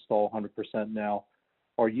self-install 100% now.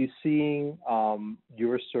 Are you seeing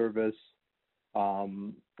your service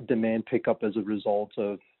demand pick up as a result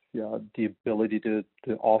of the ability to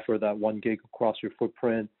offer that 1 gig across your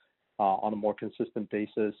footprint on a more consistent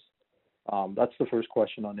basis? That's the first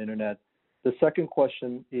question on internet. The second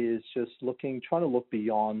question is just trying to look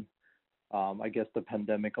beyond, I guess, the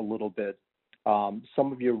pandemic a little bit.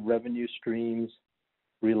 Some of your revenue streams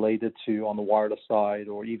related to on the wireless side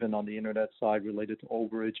or even on the internet side related to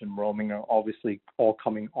overage and roaming are obviously all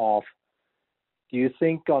coming off. Do you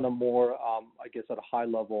think on a more, I guess at a high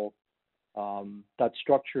level, that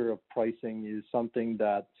structure of pricing is something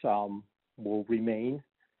that will remain?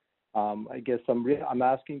 I guess I'm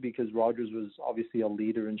asking because Rogers was obviously a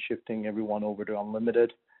leader in shifting everyone over to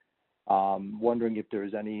unlimited. Wondering if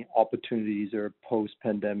there's any opportunities or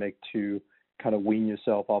post-pandemic to kind of wean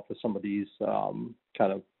yourself off of some of these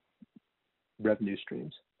kind of revenue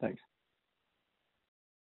streams. Thanks.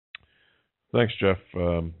 Thanks, Jeff.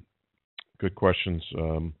 Good questions.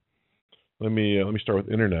 Let me start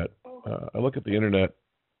with internet. I look at the internet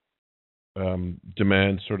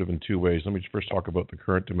demand sort of in two ways. Let me first talk about the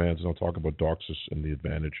current demands, and I'll talk about DOCSIS and the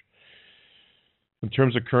advantage. In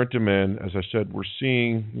terms of current demand, as I said, we're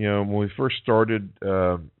seeing, when we first started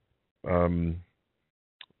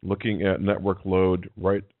looking at network load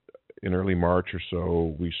right in early March or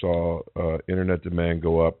so, we saw internet demand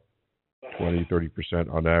go up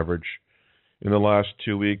 20-30% on average. In the last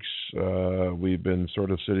 2 weeks, we've been sort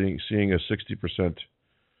of seeing a 60%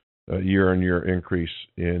 year-on-year increase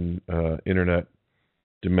in internet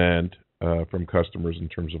demand from customers in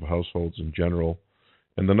terms of households in general.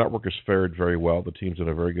 And the network has fared very well. The team's done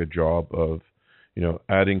a very good job of,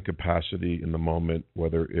 adding capacity in the moment,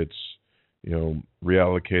 whether it's,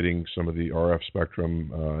 reallocating some of the RF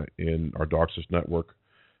spectrum in our DOCSIS network,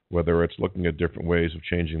 whether it's looking at different ways of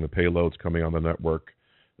changing the payloads coming on the network,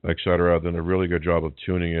 et cetera. Done a really good job of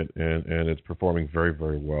tuning it, and it's performing very,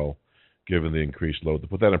 very well given the increased load. To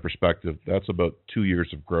put that in perspective, that's about 2 years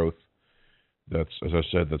of growth. That's, as I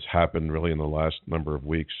said, that's happened really in the last number of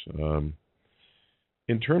weeks.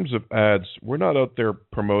 In terms of ads, we're not out there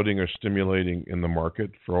promoting or stimulating in the market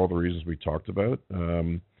for all the reasons we talked about.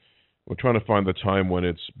 We're trying to find the time when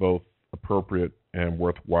it's both appropriate and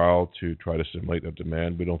worthwhile to try to stimulate that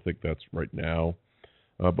demand. We don't think that's right now.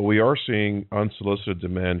 But we are seeing unsolicited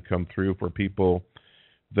demand come through for people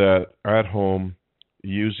that are at home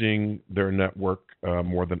using their network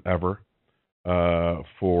more than ever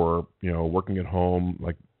for, working at home.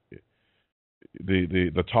 Like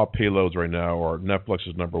the top payloads right now are Netflix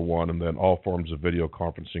is number one, and then all forms of video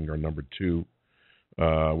conferencing are number two,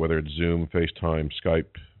 whether it's Zoom, FaceTime, Skype,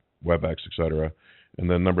 WebEx, etc. And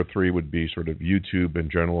then number three would be sort of YouTube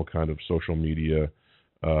and general kind of social media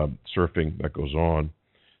surfing that goes on.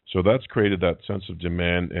 So that's created that sense of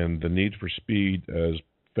demand, and the need for speed as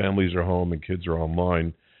families are home and kids are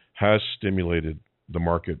online has stimulated the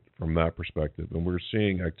market from that perspective. And we're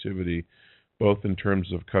seeing activity both in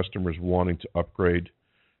terms of customers wanting to upgrade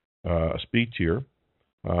a speed tier,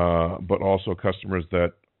 but also customers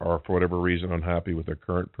that are, for whatever reason, unhappy with their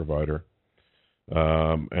current provider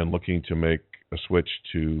and looking to make a switch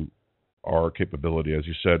to our capability. As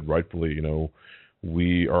you said, rightfully,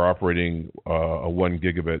 we are operating a 1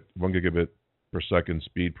 gigabit per second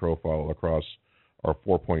speed profile across our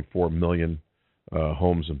 4.4 million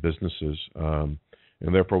homes and businesses.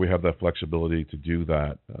 And therefore, we have that flexibility to do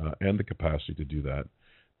that and the capacity to do that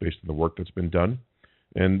based on the work that's been done.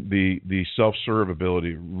 And the self-serve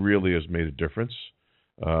ability really has made a difference.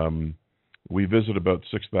 We visit about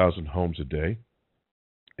 6,000 homes a day,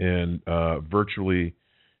 and virtually,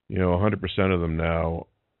 100% of them now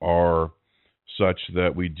are such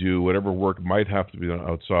that we do whatever work might have to be done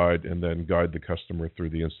outside and then guide the customer through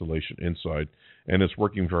the installation inside. And it's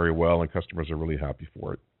working very well, and customers are really happy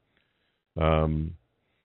for it.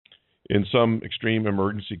 In some extreme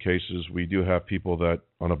emergency cases, we do have people that,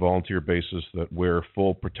 on a volunteer basis, that wear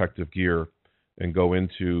full protective gear and go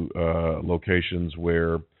into locations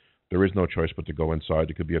where there is no choice but to go inside.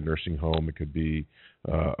 It could be a nursing home, it could be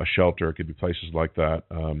a shelter, it could be places like that.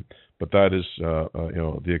 But that is,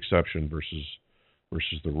 the exception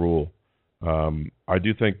versus the rule. I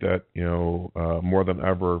do think that more than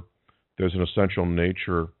ever, there's an essential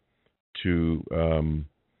nature to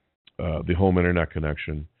the home internet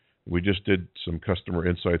connection. We just did some customer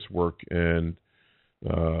insights work, and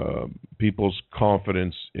people's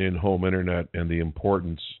confidence in home internet and the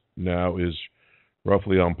importance now is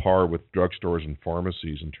roughly on par with drugstores and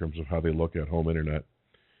pharmacies in terms of how they look at home internet.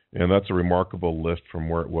 And that's a remarkable lift from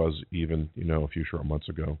where it was even, a few short months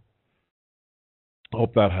ago. I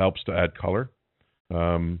hope that helps to add color.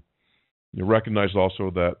 You recognize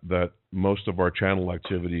also that most of our channel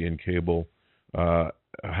activity in cable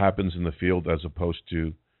happens in the field as opposed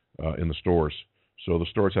to in the stores. So the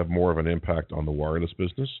stores have more of an impact on the wireless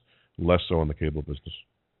business, less so on the cable business.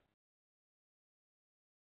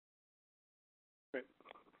 Great.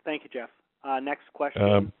 Thank you, Jeff. Next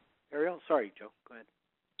question. Ariel? Sorry, Joe. Go ahead.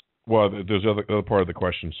 Well, there's other part of the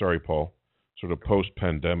question. Sorry, Paul. Sort of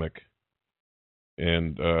post-pandemic.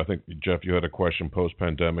 And I think, Jeff, you had a question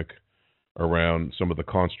post-pandemic around some of the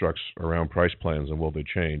constructs around price plans and will they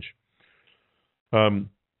change.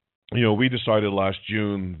 We decided last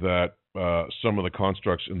June that some of the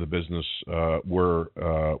constructs in the business were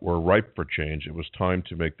ripe for change. It was time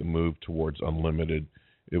to make the move towards unlimited.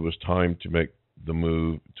 It was time to make the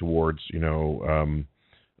move towards,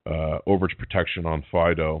 overage protection on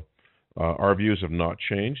Fido. Our views have not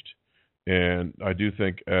changed, and I do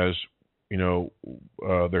think as there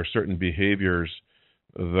are certain behaviors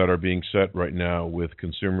that are being set right now with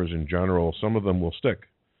consumers in general. Some of them will stick.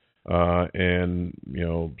 And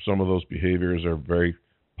some of those behaviors are very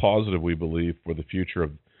positive, we believe, for the future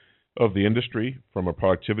of the industry from a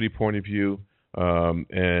productivity point of view,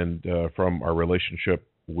 and from our relationship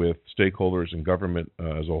with stakeholders and government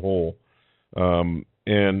as a whole. And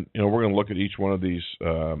we're going to look at each one of these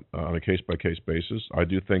on a case-by-case basis. I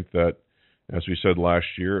do think that, as we said last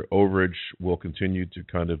year, overage will continue to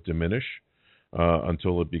kind of diminish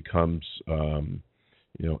until it becomes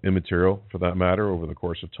immaterial, for that matter, over the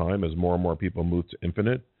course of time as more and more people move to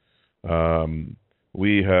infinite.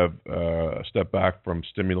 We have stepped back from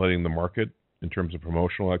stimulating the market in terms of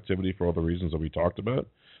promotional activity for all the reasons that we talked about.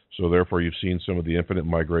 So therefore, you've seen some of the infinite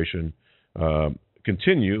migration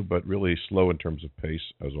continue, but really slow in terms of pace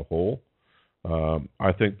as a whole.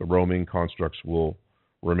 I think the roaming constructs will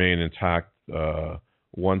remain intact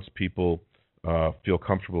once people feel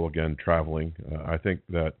comfortable again traveling. I think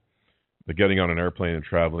that the getting on an airplane and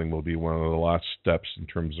traveling will be one of the last steps in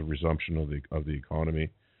terms of resumption of the economy.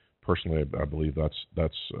 Personally, I believe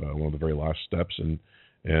that's one of the very last steps,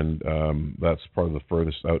 and that's probably the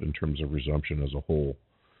furthest out in terms of resumption as a whole.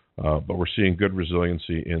 But we're seeing good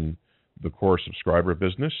resiliency in the core subscriber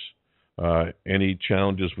business. Any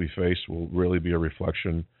challenges we face will really be a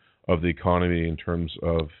reflection of the economy in terms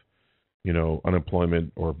of,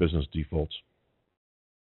 unemployment or business defaults.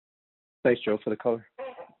 Thanks, Joe, for the color.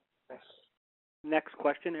 Next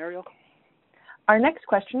question, Ariel. Our next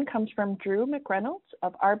question comes from Drew McReynolds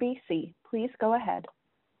of RBC. Please go ahead.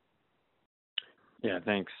 Yeah,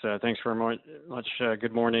 thanks. Thanks very much.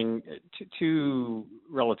 Good morning. Two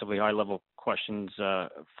relatively high-level questions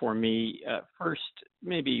for me. First,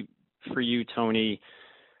 maybe for you, Tony,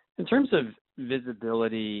 in terms of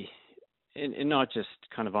visibility, and not just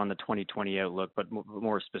kind of on the 2020 outlook, but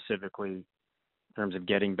more specifically in terms of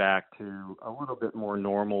getting back to a little bit more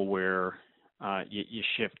normal where you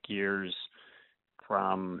shift gears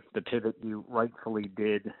from the pivot you rightfully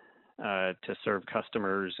did to serve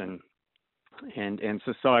customers and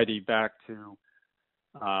society back to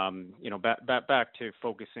back to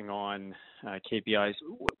focusing on KPIs.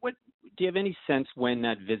 What do you have any sense when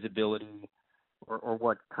that visibility or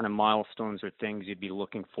what kind of milestones or things you'd be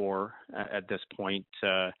looking for at this point?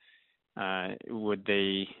 Would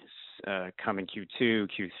they come in Q2,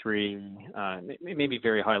 Q3? Maybe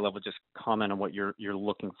very high level, just comment on what you're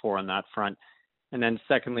looking for on that front. And then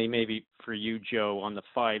secondly, maybe for you, Joe, on the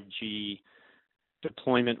 5G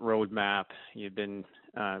deployment roadmap, you've been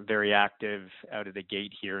very active out of the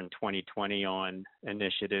gate here in 2020 on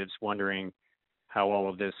initiatives. Wondering how all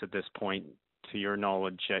of this at this point, to your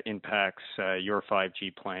knowledge, impacts your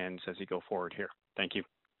 5G plans as you go forward here. Thank you.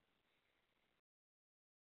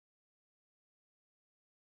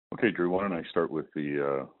 Okay, Drew, why don't I start with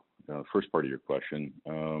the first part of your question.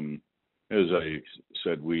 As I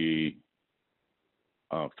said, we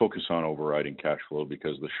focus on overriding cash flow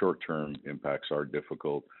because the short-term impacts are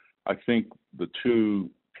difficult. I think the two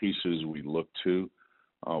pieces we look to,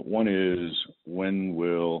 one is when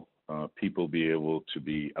will people be able to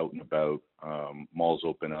be out and about, malls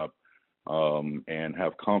open up, and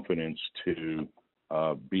have confidence to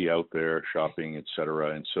be out there shopping, et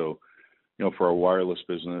cetera. And so, for our wireless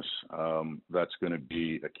business, that's going to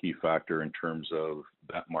be a key factor in terms of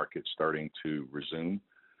that market starting to resume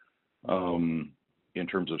in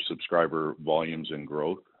terms of subscriber volumes and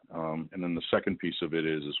growth. And then the second piece of it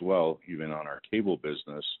is as well, even on our cable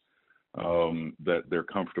business, that they're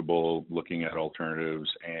comfortable looking at alternatives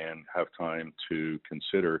and have time to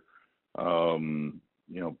consider,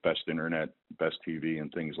 best internet, best TV,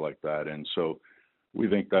 and things like that. And so we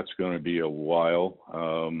think that's going to be a while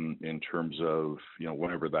in terms of,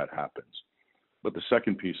 whenever that happens. But the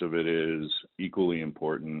second piece of it is equally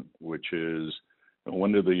important, which is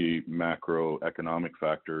when do the macroeconomic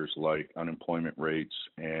factors like unemployment rates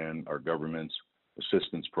and our government's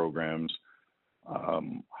assistance programs,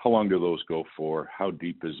 how long do those go for? How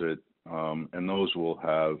deep is it? And those will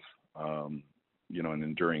have, an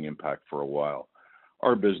enduring impact for a while.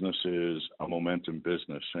 Our business is a momentum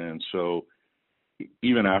business. And so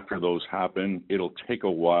even after those happen, it'll take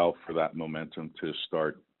a while for that momentum to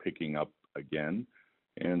start picking up again.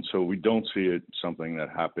 And so we don't see it something that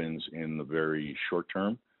happens in the very short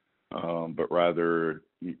term, but rather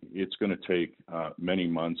it's going to take many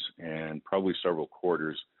months and probably several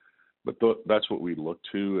quarters. But that's what we look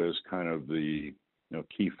to as kind of the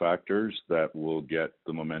key factors that will get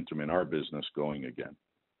the momentum in our business going again.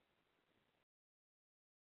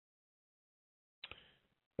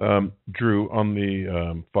 Drew, on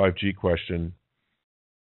the 5G question,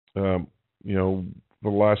 for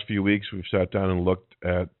the last few weeks, we've sat down and looked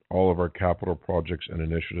at all of our capital projects and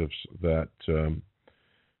initiatives that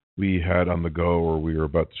we had on the go or we were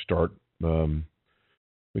about to start.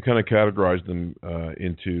 We kind of categorized them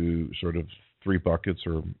into sort of three buckets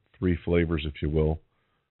or three flavors, if you will.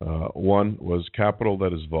 One was capital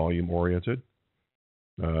that is volume-oriented,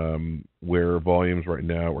 where volumes right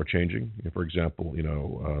now are changing. For example,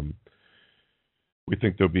 we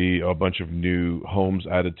think there'll be a bunch of new homes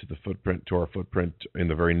added to our footprint in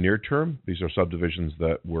the very near term. These are subdivisions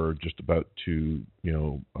that we're just about to,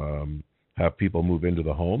 have people move into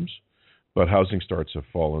the homes, but housing starts have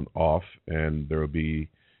fallen off, and there will be,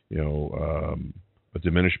 a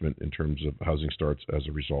diminishment in terms of housing starts as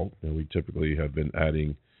a result. And we typically have been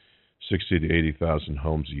adding 60,000 to 80,000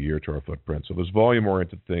 homes a year to our footprint. So there's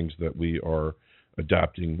volume-oriented things that we are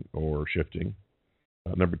adapting or shifting.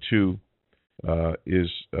 Number two is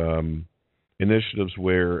initiatives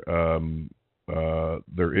where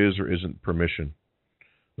there is or isn't permission.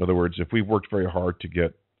 In other words, if we've worked very hard to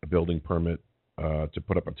get a building permit to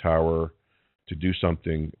put up a tower, to do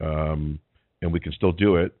something, and we can still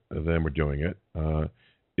do it, then we're doing it.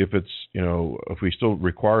 If it's, if we still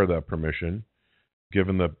require that permission,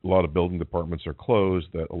 given that a lot of building departments are closed,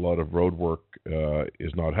 that a lot of road work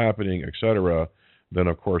is not happening, et cetera, then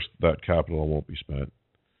of course that capital won't be spent.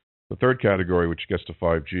 The third category, which gets to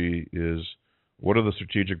 5G, is what are the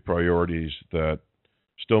strategic priorities that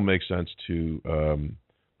still make sense to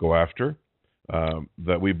go after,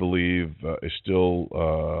 that we believe is still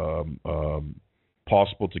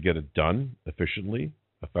possible to get it done efficiently,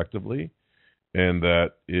 effectively, and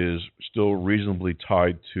that is still reasonably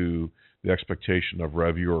tied to the expectation of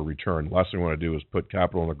revenue or return. Last thing we want to do is put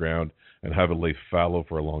capital on the ground and have it lay fallow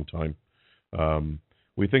for a long time.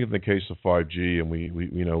 We think in the case of 5G, and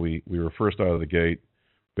we were first out of the gate.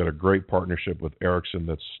 We've got a great partnership with Ericsson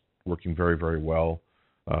that's working very, very well.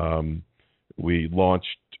 We launched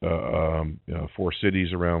 4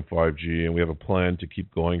 cities around 5G, and we have a plan to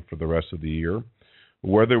keep going for the rest of the year.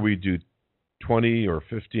 Whether we do 20 or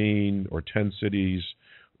 15 or 10 cities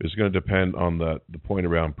is going to depend on the point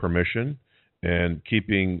around permission and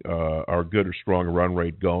keeping our good or strong run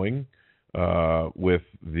rate going with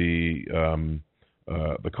the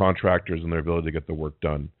contractors and their ability to get the work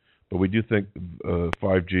done. But we do think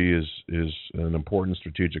 5G is an important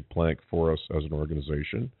strategic plank for us as an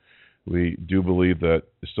organization. We do believe that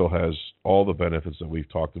it still has all the benefits that we've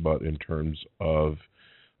talked about in terms of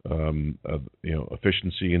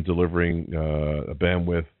efficiency in delivering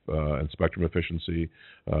bandwidth and spectrum efficiency,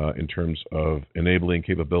 in terms of enabling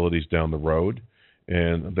capabilities down the road,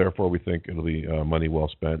 and therefore we think it'll be money well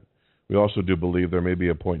spent. We also do believe there may be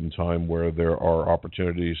a point in time where there are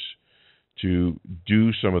opportunities to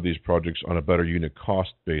do some of these projects on a better unit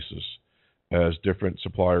cost basis, as different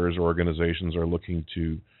suppliers or organizations are looking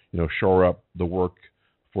to shore up the work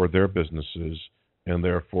for their businesses, and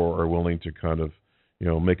therefore are willing to kind of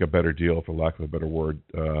make a better deal, for lack of a better word,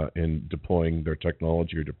 in deploying their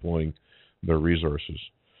technology or deploying their resources.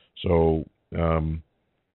 So 5G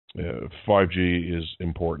is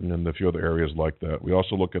important, and a few other areas like that. We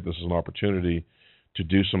also look at this as an opportunity to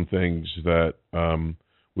do some things that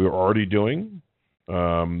we're already doing,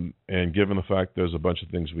 and given the fact there's a bunch of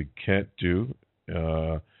things we can't do,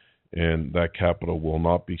 and that capital will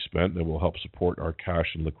not be spent, and will help support our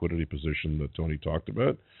cash and liquidity position that Tony talked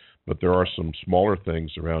about. But there are some smaller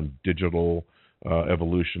things around digital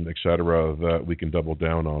evolution, et cetera, that we can double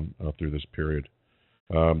down on through this period.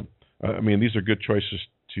 These are good choices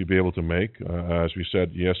to be able to make. As we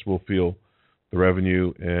said, yes, we'll feel the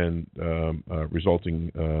revenue and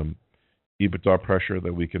resulting EBITDA pressure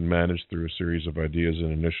that we can manage through a series of ideas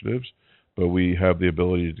and initiatives, but we have the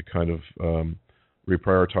ability to kind of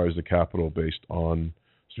reprioritize the capital based on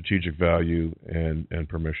strategic value and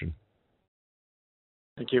permission.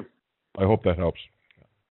 Thank you. I hope that helps.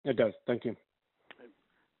 It does. Thank you.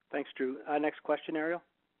 Thanks, Drew. Next question, Ariel.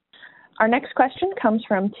 Our next question comes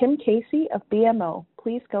from Tim Casey of BMO.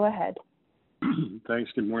 Please go ahead.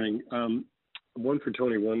 Thanks. Good morning. One for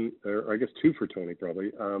Tony, or I guess two for Tony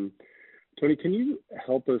probably. Tony, can you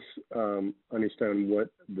help us understand what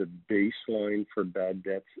the baseline for bad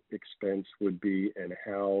debts expense would be, and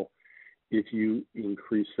how, if you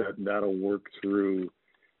increase that, that'll work through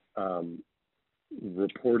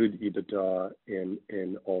reported EBITDA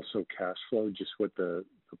and also cash flow, just what the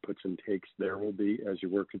puts and takes there will be as you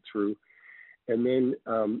work it through. And then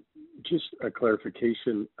just a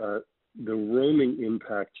clarification, the roaming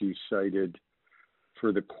impact you cited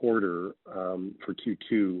for the quarter for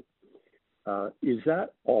Q2, is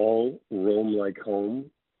that all Roam Like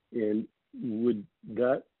Home? And would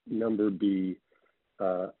that number be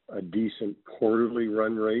a decent quarterly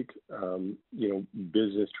run rate?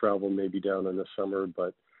 Business travel may be down in the summer,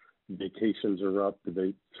 but vacations are up. Do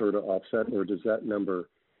they sort of offset, or does that number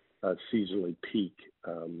seasonally peak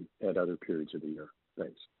at other periods of the year?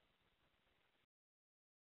 Thanks.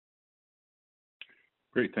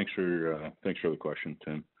 Great. Thanks for the question,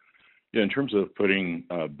 Tim. Yeah, in terms of putting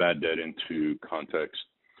bad debt into context,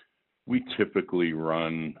 we typically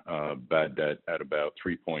run bad debt at about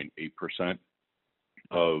 3.8%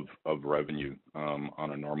 of revenue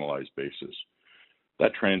on a normalized basis.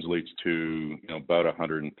 That translates to about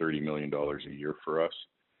 $130 million a year for us,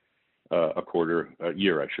 a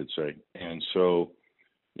year, I should say. And so,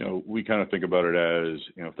 we kind of think about it as,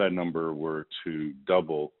 if that number were to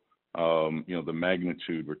double, the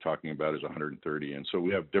magnitude we're talking about is 130. And so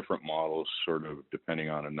we have different models sort of depending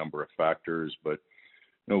on a number of factors, but,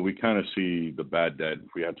 we kind of see the bad debt,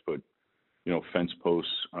 if we had to put, fence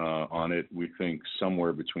posts on it, we think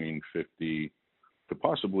somewhere between 50 to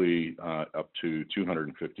possibly up to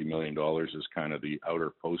 $250 million is kind of the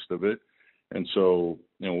outer post of it. And so,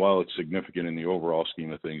 while it's significant in the overall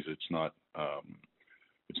scheme of things, it's not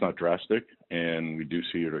drastic, and we do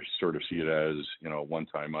see it, or sort of see it as a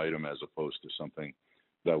one-time item as opposed to something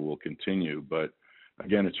that will continue. But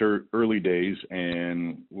again, it's early days,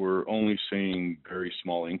 and we're only seeing very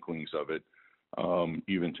small inklings of it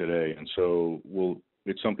even today. And so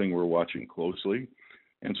it's something we're watching closely.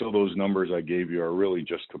 And so those numbers I gave you are really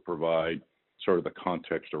just to provide sort of the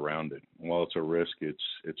context around it. And while it's a risk,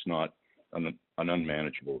 it's not an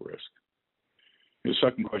unmanageable risk. The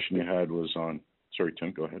second question you had was on, sorry,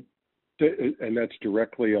 Tim, go ahead. And that's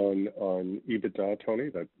directly on EBITDA, Tony?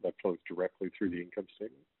 That flows directly through the income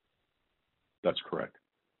statement? That's correct.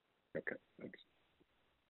 Okay, thanks.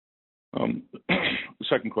 The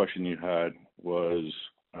second question you had was,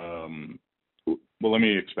 well, let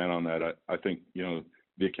me expand on that. I think,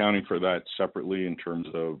 the accounting for that separately in terms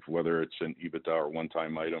of whether it's an EBITDA or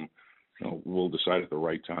one-time item we'll decide at the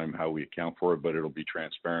right time how we account for it, but it'll be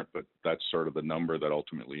transparent. But that's sort of the number that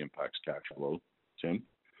ultimately impacts cash flow. Tim,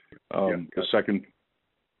 the second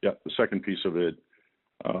piece of it,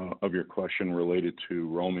 of your question related to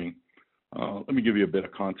roaming. Let me give you a bit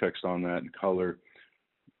of context on that and color.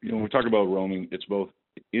 When we talk about roaming, it's both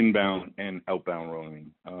inbound and outbound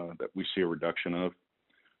roaming that we see a reduction of.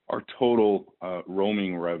 Our total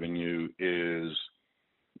roaming revenue is,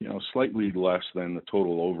 slightly less than the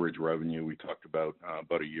total overage revenue we talked about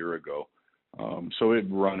a year ago. So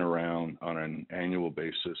it'd run around on an annual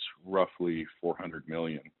basis, roughly $400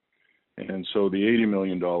 million. And so the $80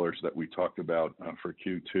 million that we talked about for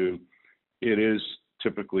Q2, it is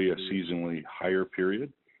typically a seasonally higher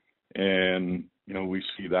period. And, we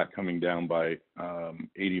see that coming down by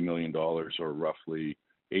 $80 million or roughly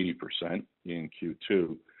 80% in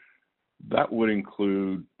Q2. That would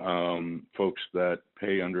include folks that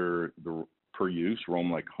pay under the per use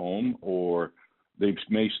Roam Like Home, or they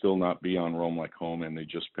may still not be on Roam Like Home and they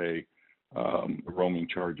just pay roaming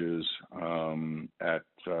charges on a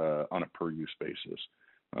per use basis.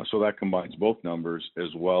 So that combines both numbers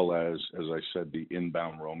as well as I said, the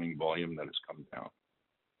inbound roaming volume that has come down.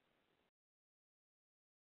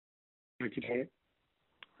 Thank you, Tony.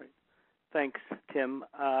 Right. Thanks, Tim.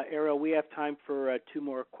 Ariel, we have time for 2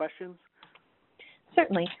 more questions.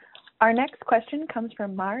 Certainly. Our next question comes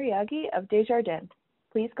from Maher Yaghi of Desjardins.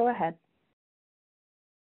 Please go ahead.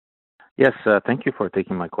 Yes, thank you for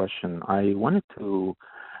taking my question. I wanted to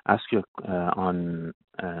ask you on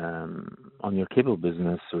your cable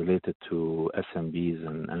business related to SMBs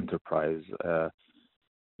and enterprise.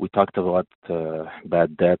 We talked about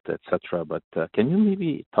bad debt, etc., but can you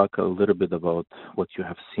maybe talk a little bit about what you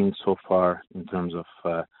have seen so far in terms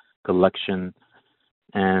of collection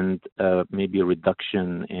and maybe a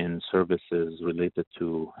reduction in services related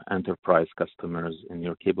to enterprise customers in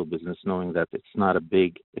your cable business, knowing that it's not a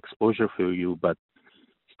big exposure for you, but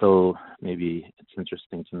still maybe it's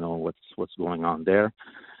interesting to know what's going on there.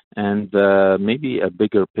 And maybe a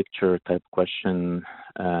bigger picture type question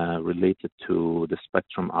related to the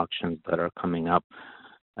spectrum auctions that are coming up.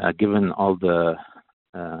 Given all the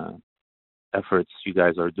efforts you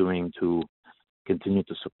guys are doing to continue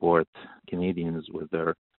to support Canadians with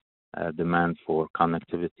their demand for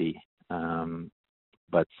connectivity,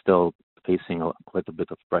 but still facing quite a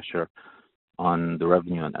bit of pressure on the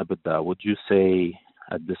revenue and EBITDA, would you say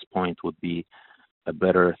at this point would be a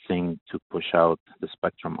better thing to push out the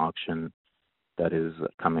spectrum auction that is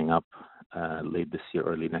coming up late this year,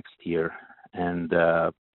 early next year? And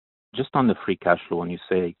just on the free cash flow, when you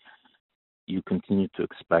say you continue to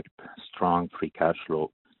expect strong free cash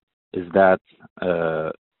flow, is that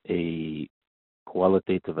a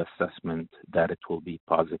qualitative assessment that it will be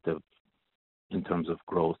positive in terms of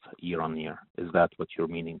growth year on year? Is that what you're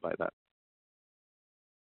meaning by that?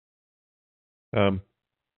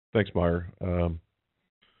 Thanks, Maher.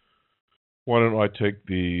 Why don't I take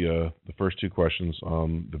the first 2 questions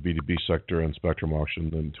on the B2B sector and spectrum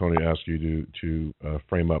auction, and Tony, ask you to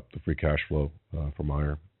frame up the free cash flow for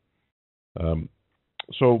Maher.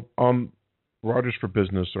 So on Rogers for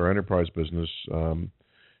Business, our enterprise business,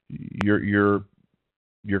 you're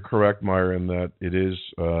correct, Maher, in that it is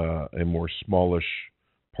a more smallish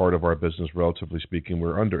part of our business, relatively speaking.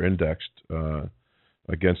 We're under-indexed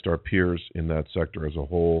against our peers in that sector as a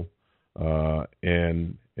whole,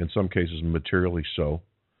 and in some cases materially so,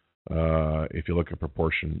 if you look at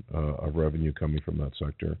proportion of revenue coming from that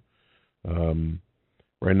sector.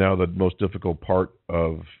 Right now, the most difficult part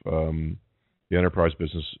of the enterprise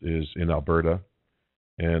business is in Alberta,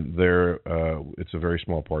 and there it's a very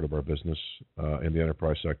small part of our business in the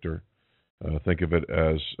enterprise sector. Think of it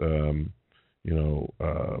as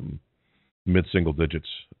mid-single digits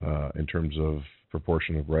in terms of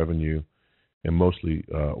proportion of revenue, and mostly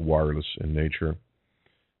wireless in nature.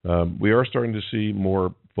 We are starting to see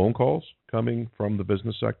more phone calls coming from the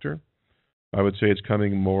business sector. I would say it's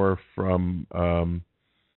coming more from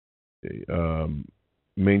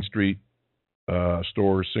Main Street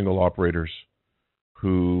stores, single operators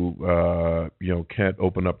who can't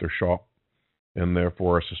open up their shop and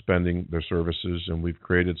therefore are suspending their services. And we've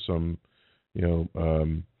created some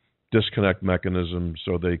disconnect mechanisms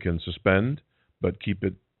so they can suspend but keep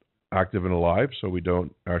it active and alive, so we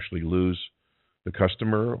don't actually lose the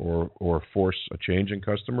customer or force a change in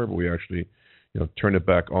customer, but we actually turn it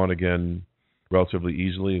back on again relatively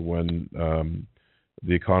easily when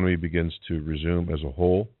the economy begins to resume as a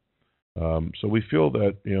whole. So we feel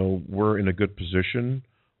that we're in a good position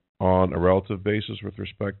on a relative basis with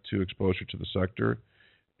respect to exposure to the sector,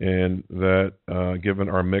 and that given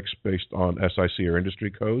our mix based on SIC or industry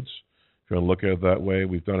codes, going to look at it that way.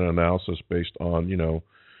 We've done an analysis based on,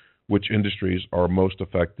 which industries are most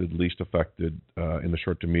affected, least affected in the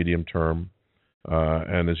short to medium term.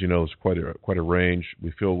 And as you know, there's quite a range.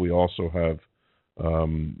 We feel we also have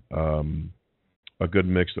a good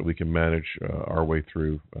mix that we can manage our way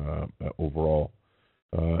through overall.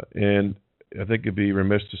 And I think it'd be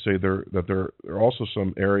remiss to say that there are also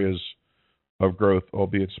some areas of growth,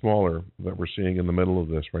 albeit smaller, that we're seeing in the middle of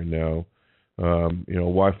this right now.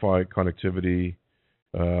 Wi-Fi connectivity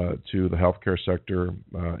to the healthcare sector,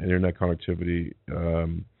 internet connectivity.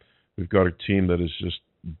 We've got a team that is just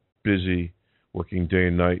busy working day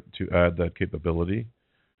and night to add that capability.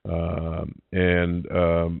 And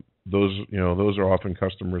those are often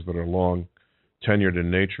customers that are long tenured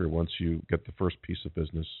in nature once you get the first piece of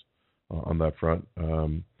business on that front.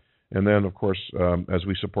 And then, of course, as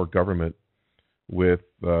we support government with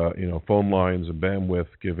phone lines and bandwidth,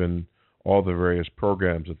 given all the various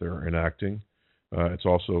programs that they're enacting, it's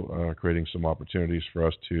also creating some opportunities for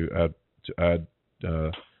us to add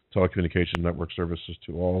telecommunication network services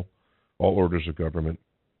to all orders of government.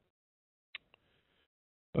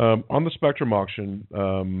 On the spectrum auction,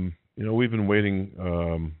 we've been waiting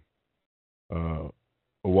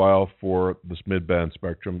a while for this mid-band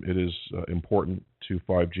spectrum. It is important to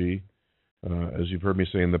 5G. As you've heard me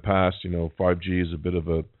say in the past, 5G is a bit of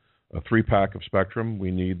a three-pack of spectrum.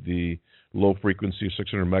 We need the low-frequency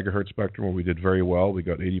 600 megahertz spectrum, where we did very well. We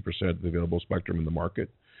got 80% of the available spectrum in the market.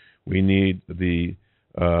 We need the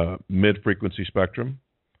mid-frequency spectrum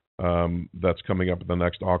that's coming up in the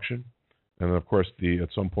next auction. And, of course, at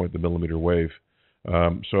some point, the millimeter wave.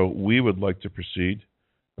 So we would like to proceed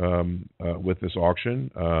with this auction.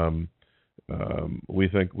 We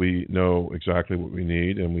think we know exactly what we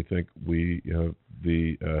need, and we think we have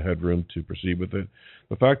the headroom to proceed with it.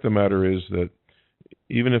 The fact of the matter is that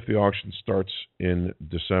even if the auction starts in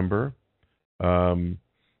December,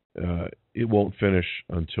 it won't finish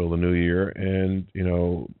until the new year, and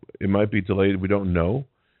it might be delayed. We don't know.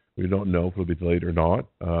 We don't know if it'll be delayed or not.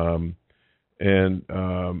 Then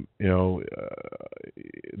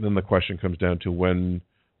the question comes down to when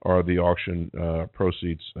are the auction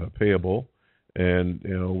proceeds payable. And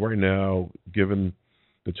right now, given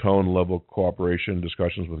the tone, level of cooperation,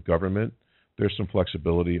 discussions with government, there's some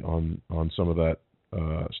flexibility on some of that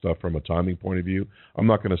stuff from a timing point of view. I'm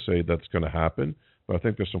not going to say that's going to happen, but I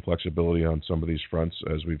think there's some flexibility on some of these fronts,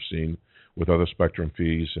 as we've seen with other spectrum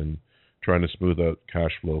fees and trying to smooth out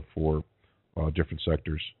cash flow for different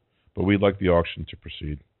sectors. But we'd like the auction to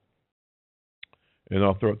proceed. And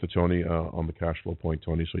I'll throw it to Tony on the cash flow point,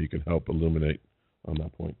 Tony, so you can help illuminate on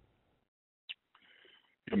that point.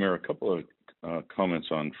 Yeah, Mayor, a couple of comments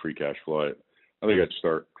on free cash flow. I think I'd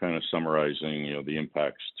start kind of summarizing, the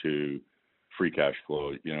impacts to free cash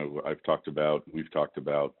flow. We've talked about,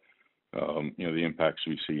 the impacts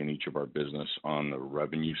we see in each of our business on the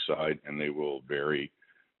revenue side, and they will vary,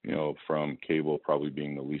 from cable probably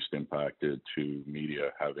being the least impacted to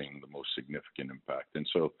media having the most significant impact. And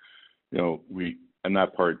so, and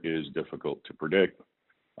that part is difficult to predict.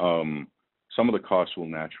 Some of the costs will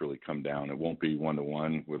naturally come down. It won't be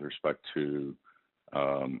one-to-one with respect to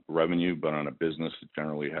revenue, but on a business that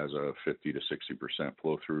generally has a 50 to 60%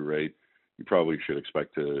 flow-through rate, you probably should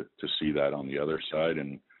expect to see that on the other side.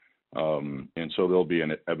 And so there'll be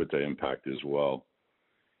an EBITDA impact as well.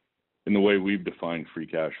 In the way we've defined free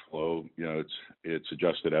cash flow, it's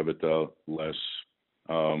adjusted EBITDA less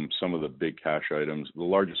some of the big cash items, the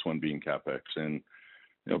largest one being CapEx. And,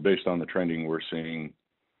 based on the trending we're seeing,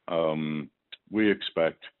 we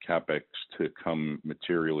expect CapEx to come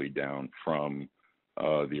materially down from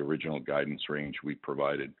the original guidance range we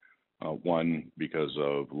provided. One, because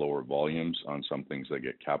of lower volumes on some things that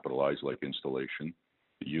get capitalized, like installation,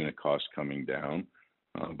 the unit cost coming down,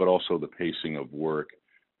 but also the pacing of work.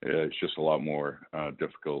 It's just a lot more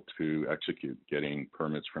difficult to execute. Getting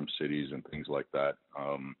permits from cities and things like that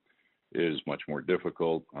is much more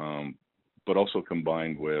difficult, but also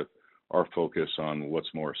combined with our focus on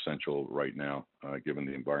what's more essential right now, given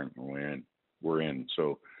the environment we're in.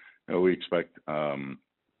 So we expect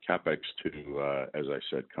CapEx to, as I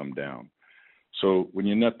said, come down. So when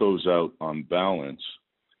you net those out on balance,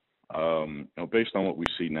 based on what we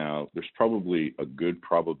see now, there's probably a good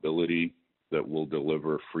probability that we'll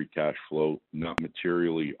deliver free cash flow, not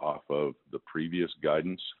materially off of the previous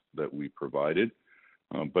guidance that we provided.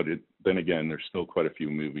 But then again, there's still quite a few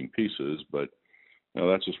moving pieces, but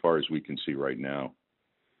that's as far as we can see right now.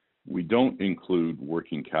 We don't include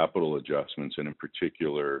working capital adjustments, and in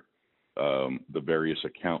particular, the various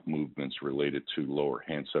account movements related to lower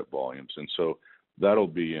handset volumes. And so that'll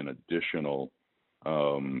be an additional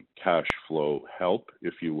cash flow help,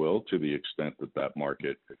 if you will, to the extent that that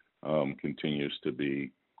market continues to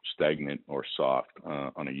be stagnant or soft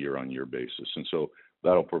on a year-on-year basis. And so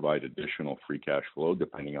that'll provide additional free cash flow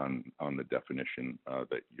depending on the definition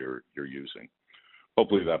that you're using.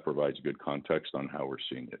 Hopefully that provides good context on how we're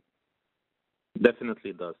seeing it.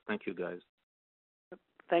 Definitely does. Thank you, guys.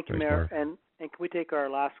 Thank you, Thanks, Mayor. Mark. And can we take our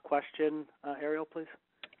last question, Ariel, please?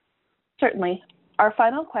 Certainly. Our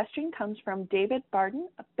final question comes from David Barden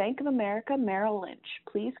of Bank of America Merrill Lynch.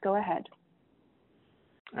 Please go ahead.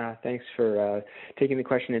 Thanks for taking the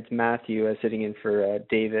question. It's Matthew sitting in for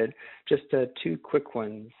David. Just two quick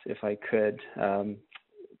ones, if I could.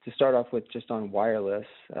 To start off with, just on wireless,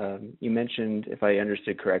 you mentioned, if I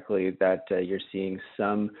understood correctly, that you're seeing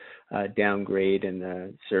some downgrade in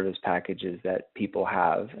the service packages that people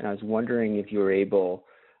have. And I was wondering if you were able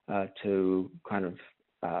to kind of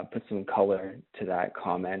put some color to that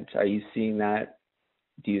comment. Are you seeing that,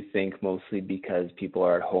 do you think, mostly because people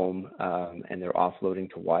are at home and they're offloading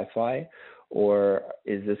to Wi-Fi? Or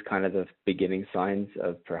is this kind of the beginning signs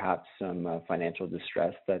of perhaps some financial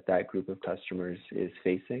distress that that group of customers is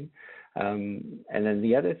facing? And then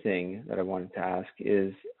the other thing that I wanted to ask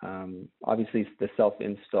is, obviously the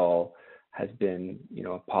self-install has been,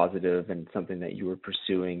 a positive and something that you were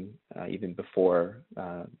pursuing even before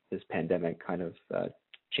this pandemic kind of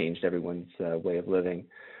changed everyone's way of living.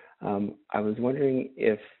 I was wondering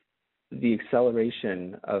if the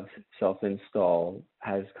acceleration of self-install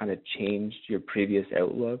has kind of changed your previous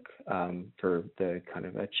outlook for the kind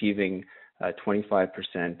of achieving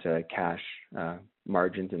 25% cash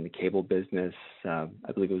margins in the cable business. I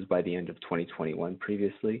believe it was by the end of 2021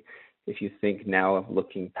 previously. If you think now, of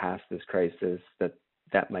looking past this crisis,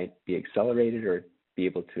 that might be accelerated or be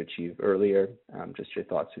able to achieve earlier, just your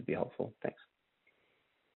thoughts would be helpful. Thanks.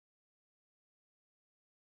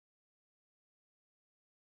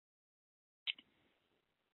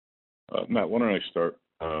 Matt, why don't I start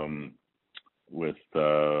with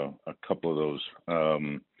a couple of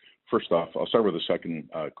those. First off, I'll start with the second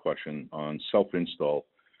question on self-install.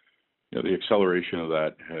 The acceleration of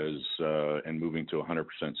that has and moving to 100%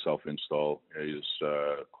 self-install is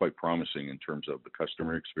quite promising in terms of the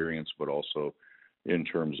customer experience, but also in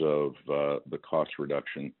terms of the cost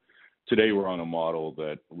reduction. Today, we're on a model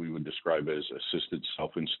that we would describe as assisted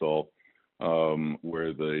self-install,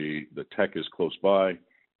 where the tech is close by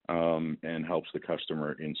and helps the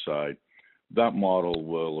customer inside. That model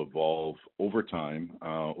will evolve over time,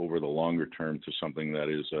 over the longer term, to something that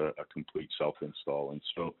is a complete self-install. And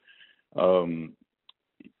so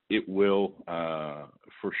it will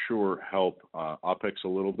for sure help OPEX a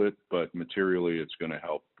little bit, but materially it's going to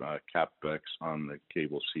help CapEx on the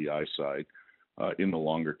cable CI side in the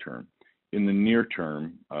longer term. In the near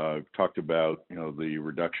term, I've talked about the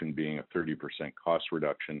reduction being a 30% cost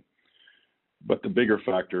reduction. But the bigger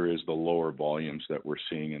factor is the lower volumes that we're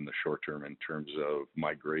seeing in the short term in terms of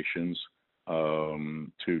migrations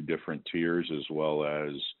to different tiers, as well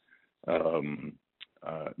as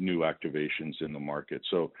new activations in the market.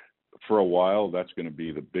 So for a while, that's going to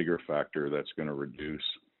be the bigger factor that's going to reduce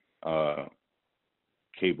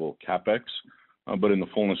cable CapEx. But in the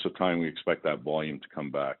fullness of time, we expect that volume to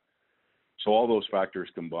come back. So all those factors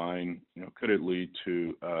combined, could it lead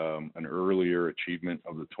to an earlier achievement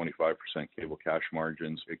of the 25% cable cash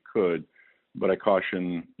margins? It could, but I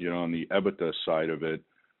caution, on the EBITDA side of it,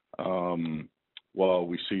 while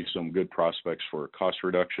we see some good prospects for cost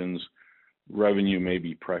reductions, revenue may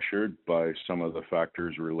be pressured by some of the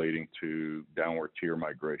factors relating to downward tier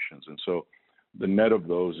migrations. And so the net of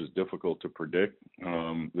those is difficult to predict.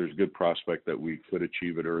 There's good prospect that we could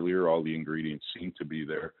achieve it earlier. All the ingredients seem to be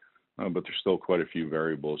there. But there's still quite a few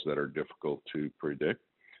variables that are difficult to predict.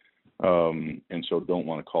 And so don't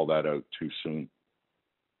want to call that out too soon.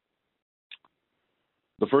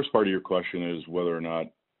 The first part of your question is whether or not,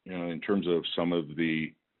 in terms of some of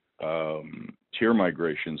the tier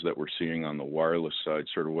migrations that we're seeing on the wireless side,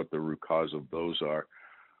 sort of what the root cause of those are.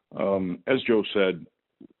 As Joe said,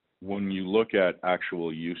 when you look at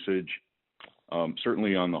actual usage,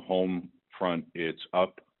 certainly on the home front, it's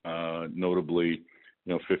up notably,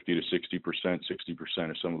 50 to 60%, 60%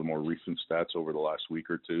 are some of the more recent stats over the last week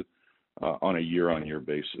or two on a year-on-year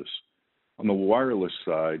basis. On the wireless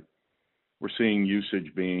side, we're seeing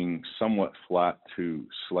usage being somewhat flat to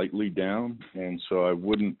slightly down. And so I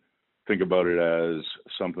wouldn't think about it as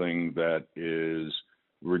something that is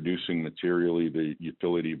reducing materially the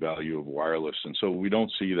utility value of wireless. And so we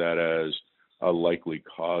don't see that as a likely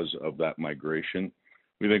cause of that migration.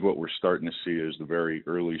 We think what we're starting to see is the very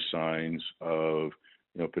early signs of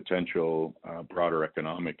potential broader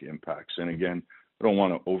economic impacts. And again, I don't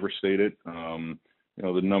want to overstate it.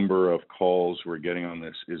 the number of calls we're getting on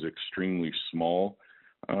this is extremely small.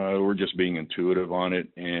 We're just being intuitive on it,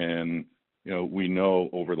 and we know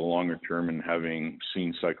over the longer term, and having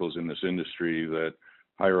seen cycles in this industry, that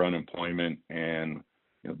higher unemployment and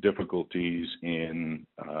difficulties in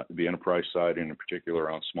the enterprise side, and in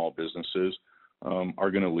particular on small businesses,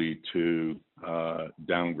 are going to lead to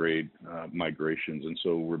downgrade migrations. And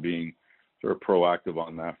so we're being sort of proactive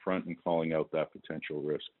on that front and calling out that potential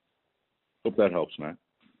risk. Hope that helps, Matt.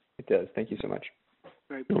 It does. Thank you so much.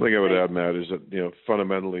 The only thing I would add, Matt, is that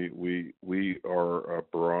fundamentally we are a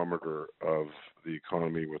barometer of the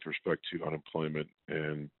economy with respect to unemployment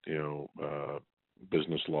and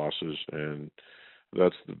business losses, and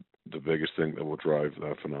that's the biggest thing that will drive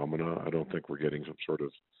that phenomena. I don't think we're getting some sort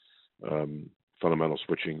of fundamental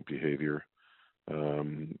switching behavior.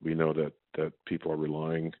 We know that people are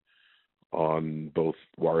relying on both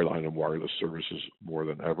wireline and wireless services more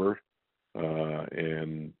than ever,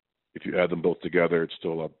 and if you add them both together, it's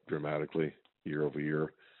still up dramatically year over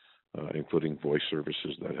year, including voice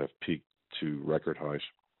services that have peaked to record highs.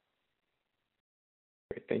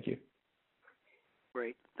 Great, thank you.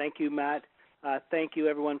 Great, thank you, Matt. Thank you,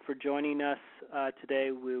 everyone, for joining us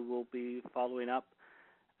today. We will be following up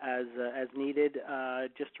as needed.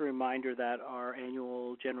 Just a reminder that our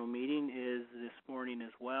annual general meeting is this morning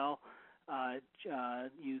as well.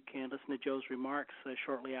 You can listen to Joe's remarks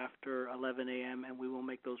shortly after 11 a.m., and we will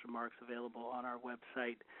make those remarks available on our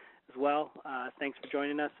website as well. Thanks for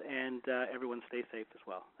joining us, and everyone stay safe as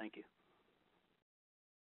well. Thank you.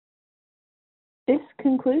 This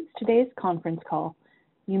concludes today's conference call.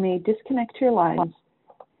 You may disconnect your lines.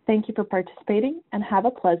 Thank you for participating, and have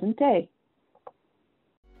a pleasant day.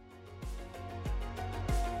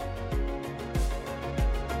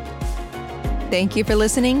 Thank you for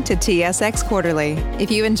listening to TSX Quarterly. If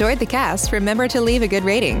you enjoyed the cast, remember to leave a good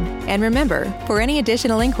rating. And remember, for any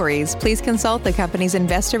additional inquiries, please consult the company's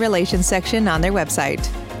investor relations section on their website.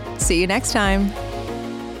 See you next time.